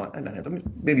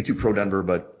 maybe too pro-Denver,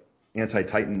 but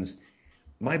anti-Titans.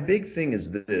 My big thing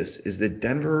is that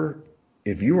Denver,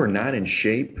 if you are not in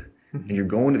shape and you're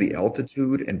going to the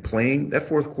altitude and playing, that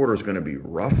fourth quarter is going to be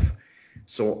rough.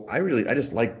 So I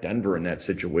just like Denver in that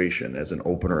situation as an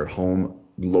opener at home,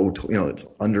 it's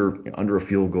under a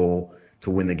field goal to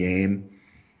win the game.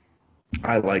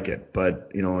 I like it,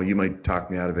 but you might talk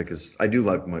me out of it because I do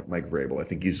like Mike Vrabel. I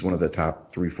think he's one of the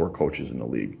top 3-4 coaches in the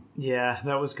league. Yeah,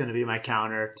 that was going to be my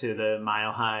counter to the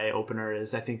Mile High opener.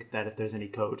 Is I think that if there's any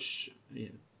coach,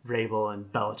 Vrabel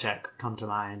and Belichick come to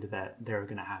mind, that they're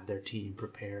going to have their team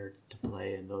prepared to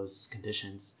play in those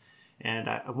conditions. And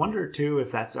I wonder too if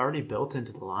that's already built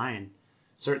into the line.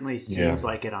 Certainly seems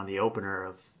like it on the opener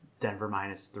of Denver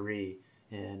 -3.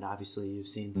 And obviously you've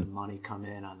seen some money come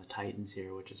in on the Titans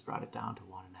here, which has brought it down to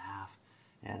 1.5.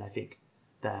 And I think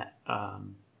that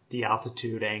the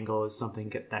altitude angle is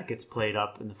something that gets played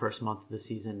up in the first month of the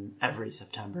season every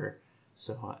September.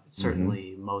 So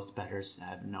certainly most bettors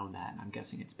have known that, and I'm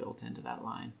guessing it's built into that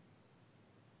line.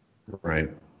 Right.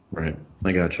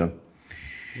 I gotcha.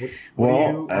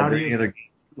 How do you? Any other games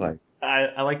you like?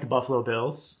 I like the Buffalo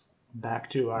Bills. Back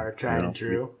to our tried and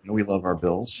true. We love our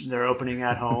Bills. They're opening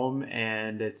at home,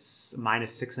 and it's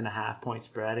 -6.5 point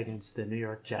spread against the New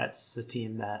York Jets, a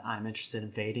team that I'm interested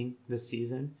in fading this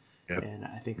season. Yep. And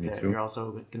I think that you're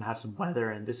also going to have some weather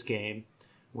in this game,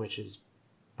 which is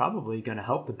probably going to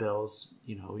help the Bills.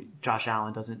 Josh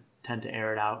Allen doesn't tend to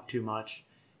air it out too much,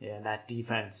 and that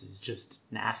defense is just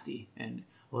nasty. And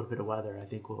a little bit of weather, I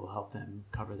think, will help them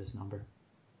cover this number.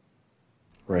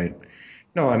 Right.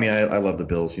 No, I mean, I love the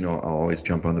Bills. I'll always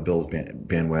jump on the Bills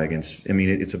bandwagons. I mean,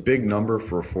 it's a big number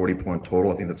for a 40-point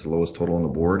total. I think that's the lowest total on the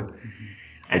board.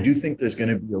 I do think there's going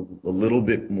to be a little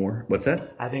bit more. What's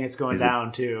that? I think it's going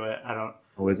down too. I don't.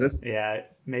 Oh, is it? Yeah,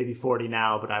 maybe 40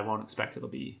 now, but I won't expect it'll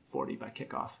be 40 by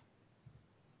kickoff.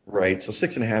 Right. So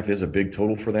 6.5 is a big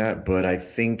total for that, but I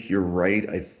think you're right.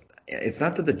 It's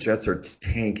not that the Jets are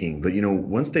tanking, but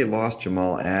once they lost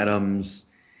Jamal Adams,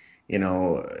 a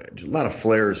lot of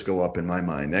flares go up in my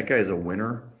mind. That guy's a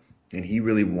winner, and he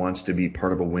really wants to be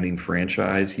part of a winning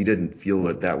franchise. He didn't feel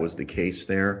that was the case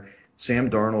there. Sam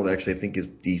Darnold actually I think is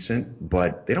decent,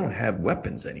 but they don't have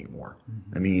weapons anymore.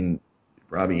 I mean,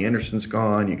 Robbie Anderson's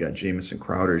gone. You got Jamison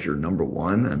Crowder as your number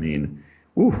one. I mean,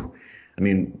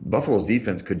 Buffalo's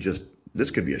defense could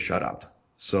be a shutout.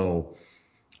 So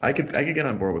I could get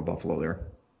on board with Buffalo there.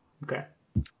 Okay.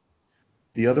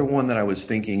 The other one that I was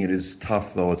thinking, it is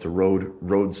tough though. It's a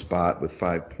road spot with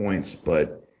 5 points,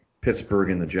 but Pittsburgh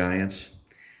and the Giants.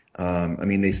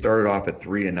 They started off at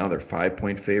 3 and now they're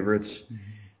 5-point favorites.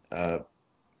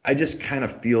 I just kind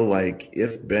of feel like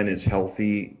if Ben is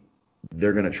healthy,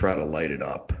 they're going to try to light it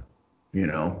up.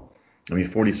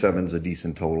 47 is a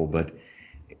decent total, but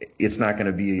it's not going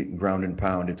to be ground and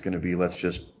pound. It's going to be let's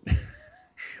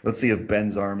see if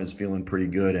Ben's arm is feeling pretty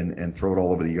good and throw it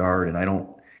all over the yard. And I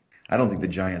don't think the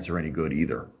Giants are any good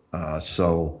either.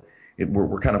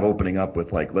 We're kind of opening up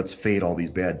with let's fade all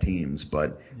these bad teams,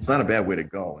 but it's not a bad way to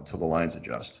go until the lines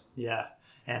adjust. Yeah,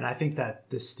 and I think that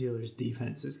the Steelers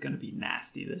defense is going to be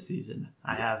nasty this season.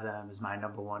 I have them as my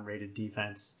number 1 rated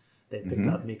defense. They picked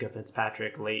up Mika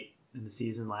Fitzpatrick late in the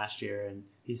season last year, and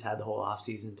he's had the whole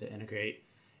offseason to integrate.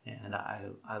 And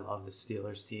I love the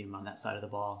Steelers team on that side of the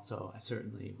ball, so I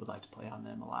certainly would like to play on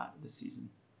them a lot this season.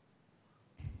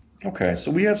 Okay,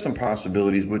 so we have some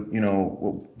possibilities. But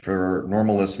for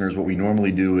normal listeners, what we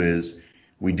normally do is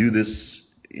we do this,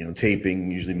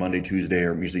 taping usually Monday, Tuesday,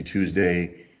 or usually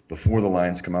Tuesday before the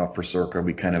lines come out for Circa.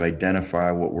 We kind of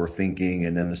identify what we're thinking,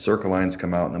 and then the Circa lines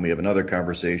come out, and then we have another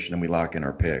conversation and we lock in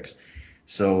our picks.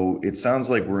 So it sounds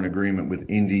like we're in agreement with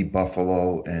Indy,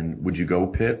 Buffalo, and would you go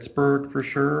Pittsburgh for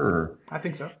sure? Or I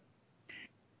think so.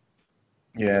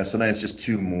 yeah, so then it's just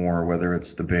two more, whether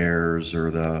it's the Bears or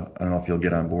I don't know if you'll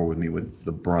get on board with me with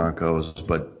the Broncos,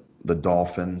 but the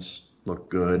Dolphins look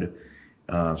good.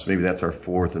 So maybe that's our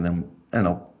fourth, and then I don't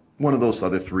know, one of those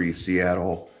other three,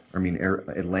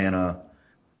 Atlanta,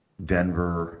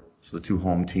 Denver, so the two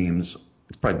home teams.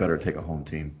 It's probably better to take a home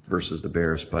team versus the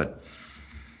Bears, but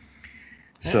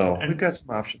so we've And got some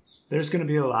options. there's going to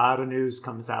be a lot of news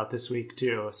comes out this week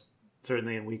too.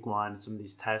 Certainly in week one, some of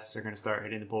these tests are going to start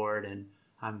hitting the board, and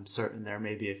I'm certain there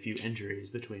may be a few injuries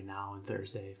between now and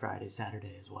Thursday, Friday,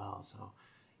 Saturday as well. So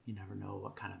you never know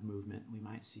what kind of movement we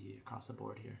might see across the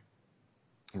board here.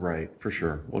 Right, for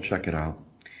sure. We'll check it out.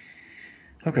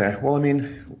 Okay, well, I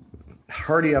mean,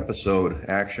 hearty episode,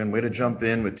 Action. Way to jump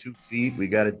in with 2 feet. We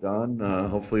got it done.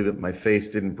 Hopefully that my face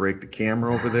didn't break the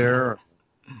camera over there.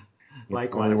 Normally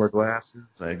wear Likewise. glasses.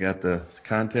 I got the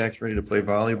contacts ready to play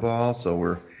volleyball, so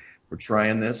we're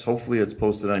trying this. Hopefully it's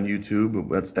posted on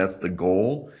YouTube. That's the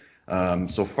goal.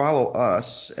 So follow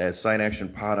us at Side Action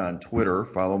Pod on Twitter.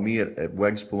 Follow me at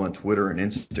Wegspool on Twitter and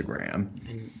Instagram.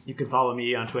 And you can follow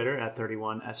me on Twitter at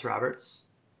 31sroberts.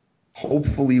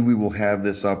 Hopefully we will have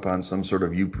this up on some sort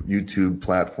of YouTube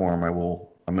platform. I'm going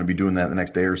to be doing that the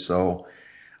next day or so.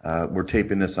 We're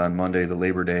taping this on Monday, the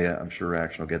Labor Day. I'm sure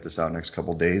Action will get this out next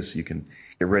couple of days so you can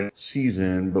get ready for the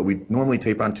season. But we normally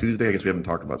tape on Tuesday. I guess we haven't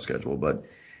talked about schedule, but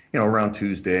around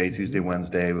Tuesday,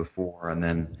 Wednesday before, and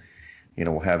then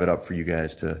we'll have it up for you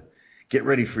guys to get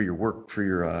ready for your work for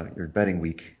your betting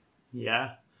week.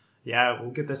 Yeah. Yeah,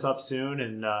 we'll get this up soon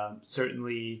and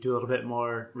certainly do a little bit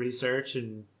more research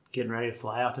and getting ready to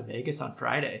fly out to Vegas on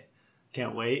Friday.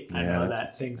 Can't wait. I Yeah, know that's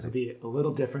that things will be a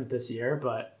little different this year,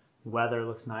 but the weather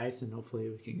looks nice and hopefully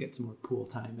we can get some more pool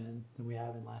time in than we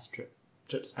have in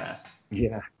trips past.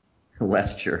 yeah.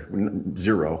 Last year,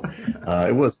 0.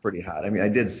 It was pretty hot. I mean, I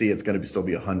did see it's going to still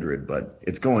be 100, but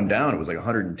it's going down. It was like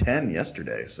 110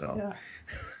 yesterday, so Yeah.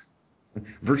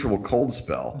 virtual cold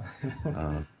spell.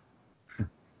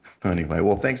 Anyway,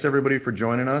 well, thanks everybody for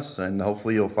joining us, and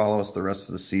hopefully you'll follow us the rest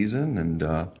of the season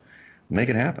and make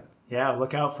it happen. Yeah,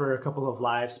 look out for a couple of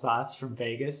live spots from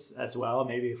Vegas as well.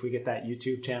 Maybe if we get that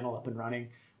YouTube channel up and running,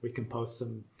 we can post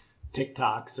some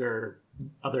TikToks or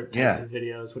other types Yeah, of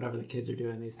videos, whatever the kids are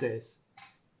doing these days.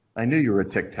 I knew you were a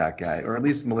TikTok guy, or at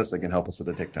least Melissa can help us with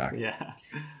the TikTok. Yeah.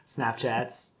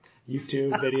 Snapchats,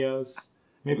 YouTube videos.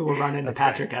 Maybe we'll run into That's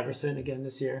right. Patrick Everson again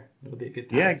this year. It'll be a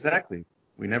good Yeah, time. exactly.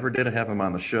 We never did have him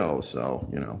on the show, so.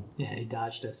 Yeah, he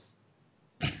dodged us.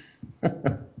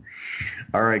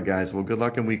 All right, guys. Well, good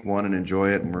luck in week 1 and enjoy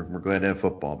it, and we're glad to have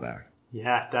football back.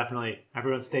 Yeah, definitely.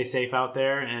 Everyone stay safe out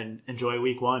there and enjoy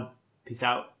week one. Peace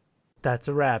out. That's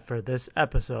a wrap for this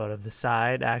episode of the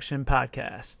Side Action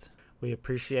Podcast. We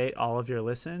appreciate all of your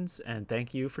listens and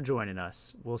thank you for joining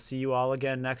us. We'll see you all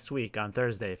again next week on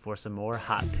Thursday for some more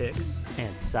hot picks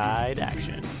and side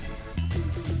action.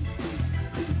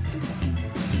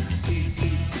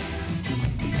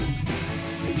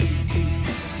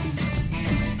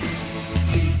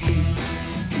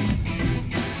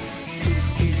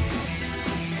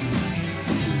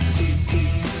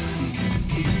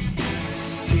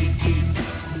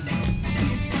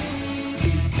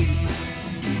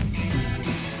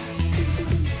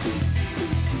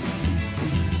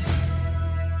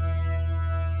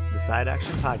 Side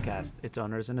Action Podcast, its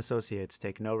owners and associates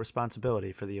take no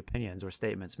responsibility for the opinions or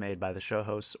statements made by the show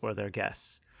hosts or their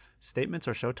guests. Statements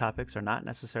or show topics are not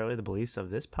necessarily the beliefs of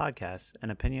this podcast,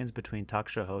 and opinions between talk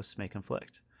show hosts may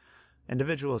conflict.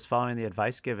 Individuals following the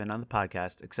advice given on the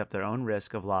podcast accept their own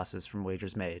risk of losses from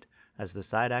wagers made, as the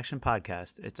Side Action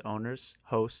Podcast, its owners,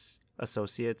 hosts,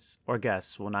 associates, or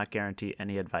guests will not guarantee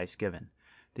any advice given.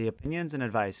 The opinions and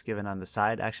advice given on the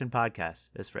Side Action Podcast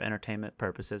is for entertainment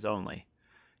purposes only.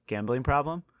 Gambling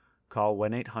problem? Call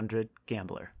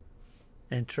 1-800-GAMBLER.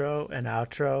 Intro and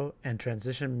outro and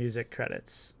transition music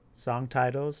credits. Song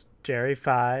titles Jerry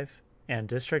 5 and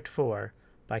District 4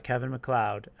 by Kevin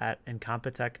MacLeod at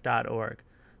incompetech.org.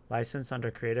 Licensed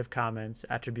under Creative Commons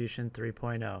Attribution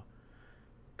 3.0.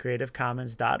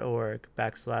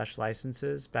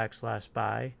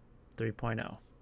 creativecommons.org/licenses/by 3.0.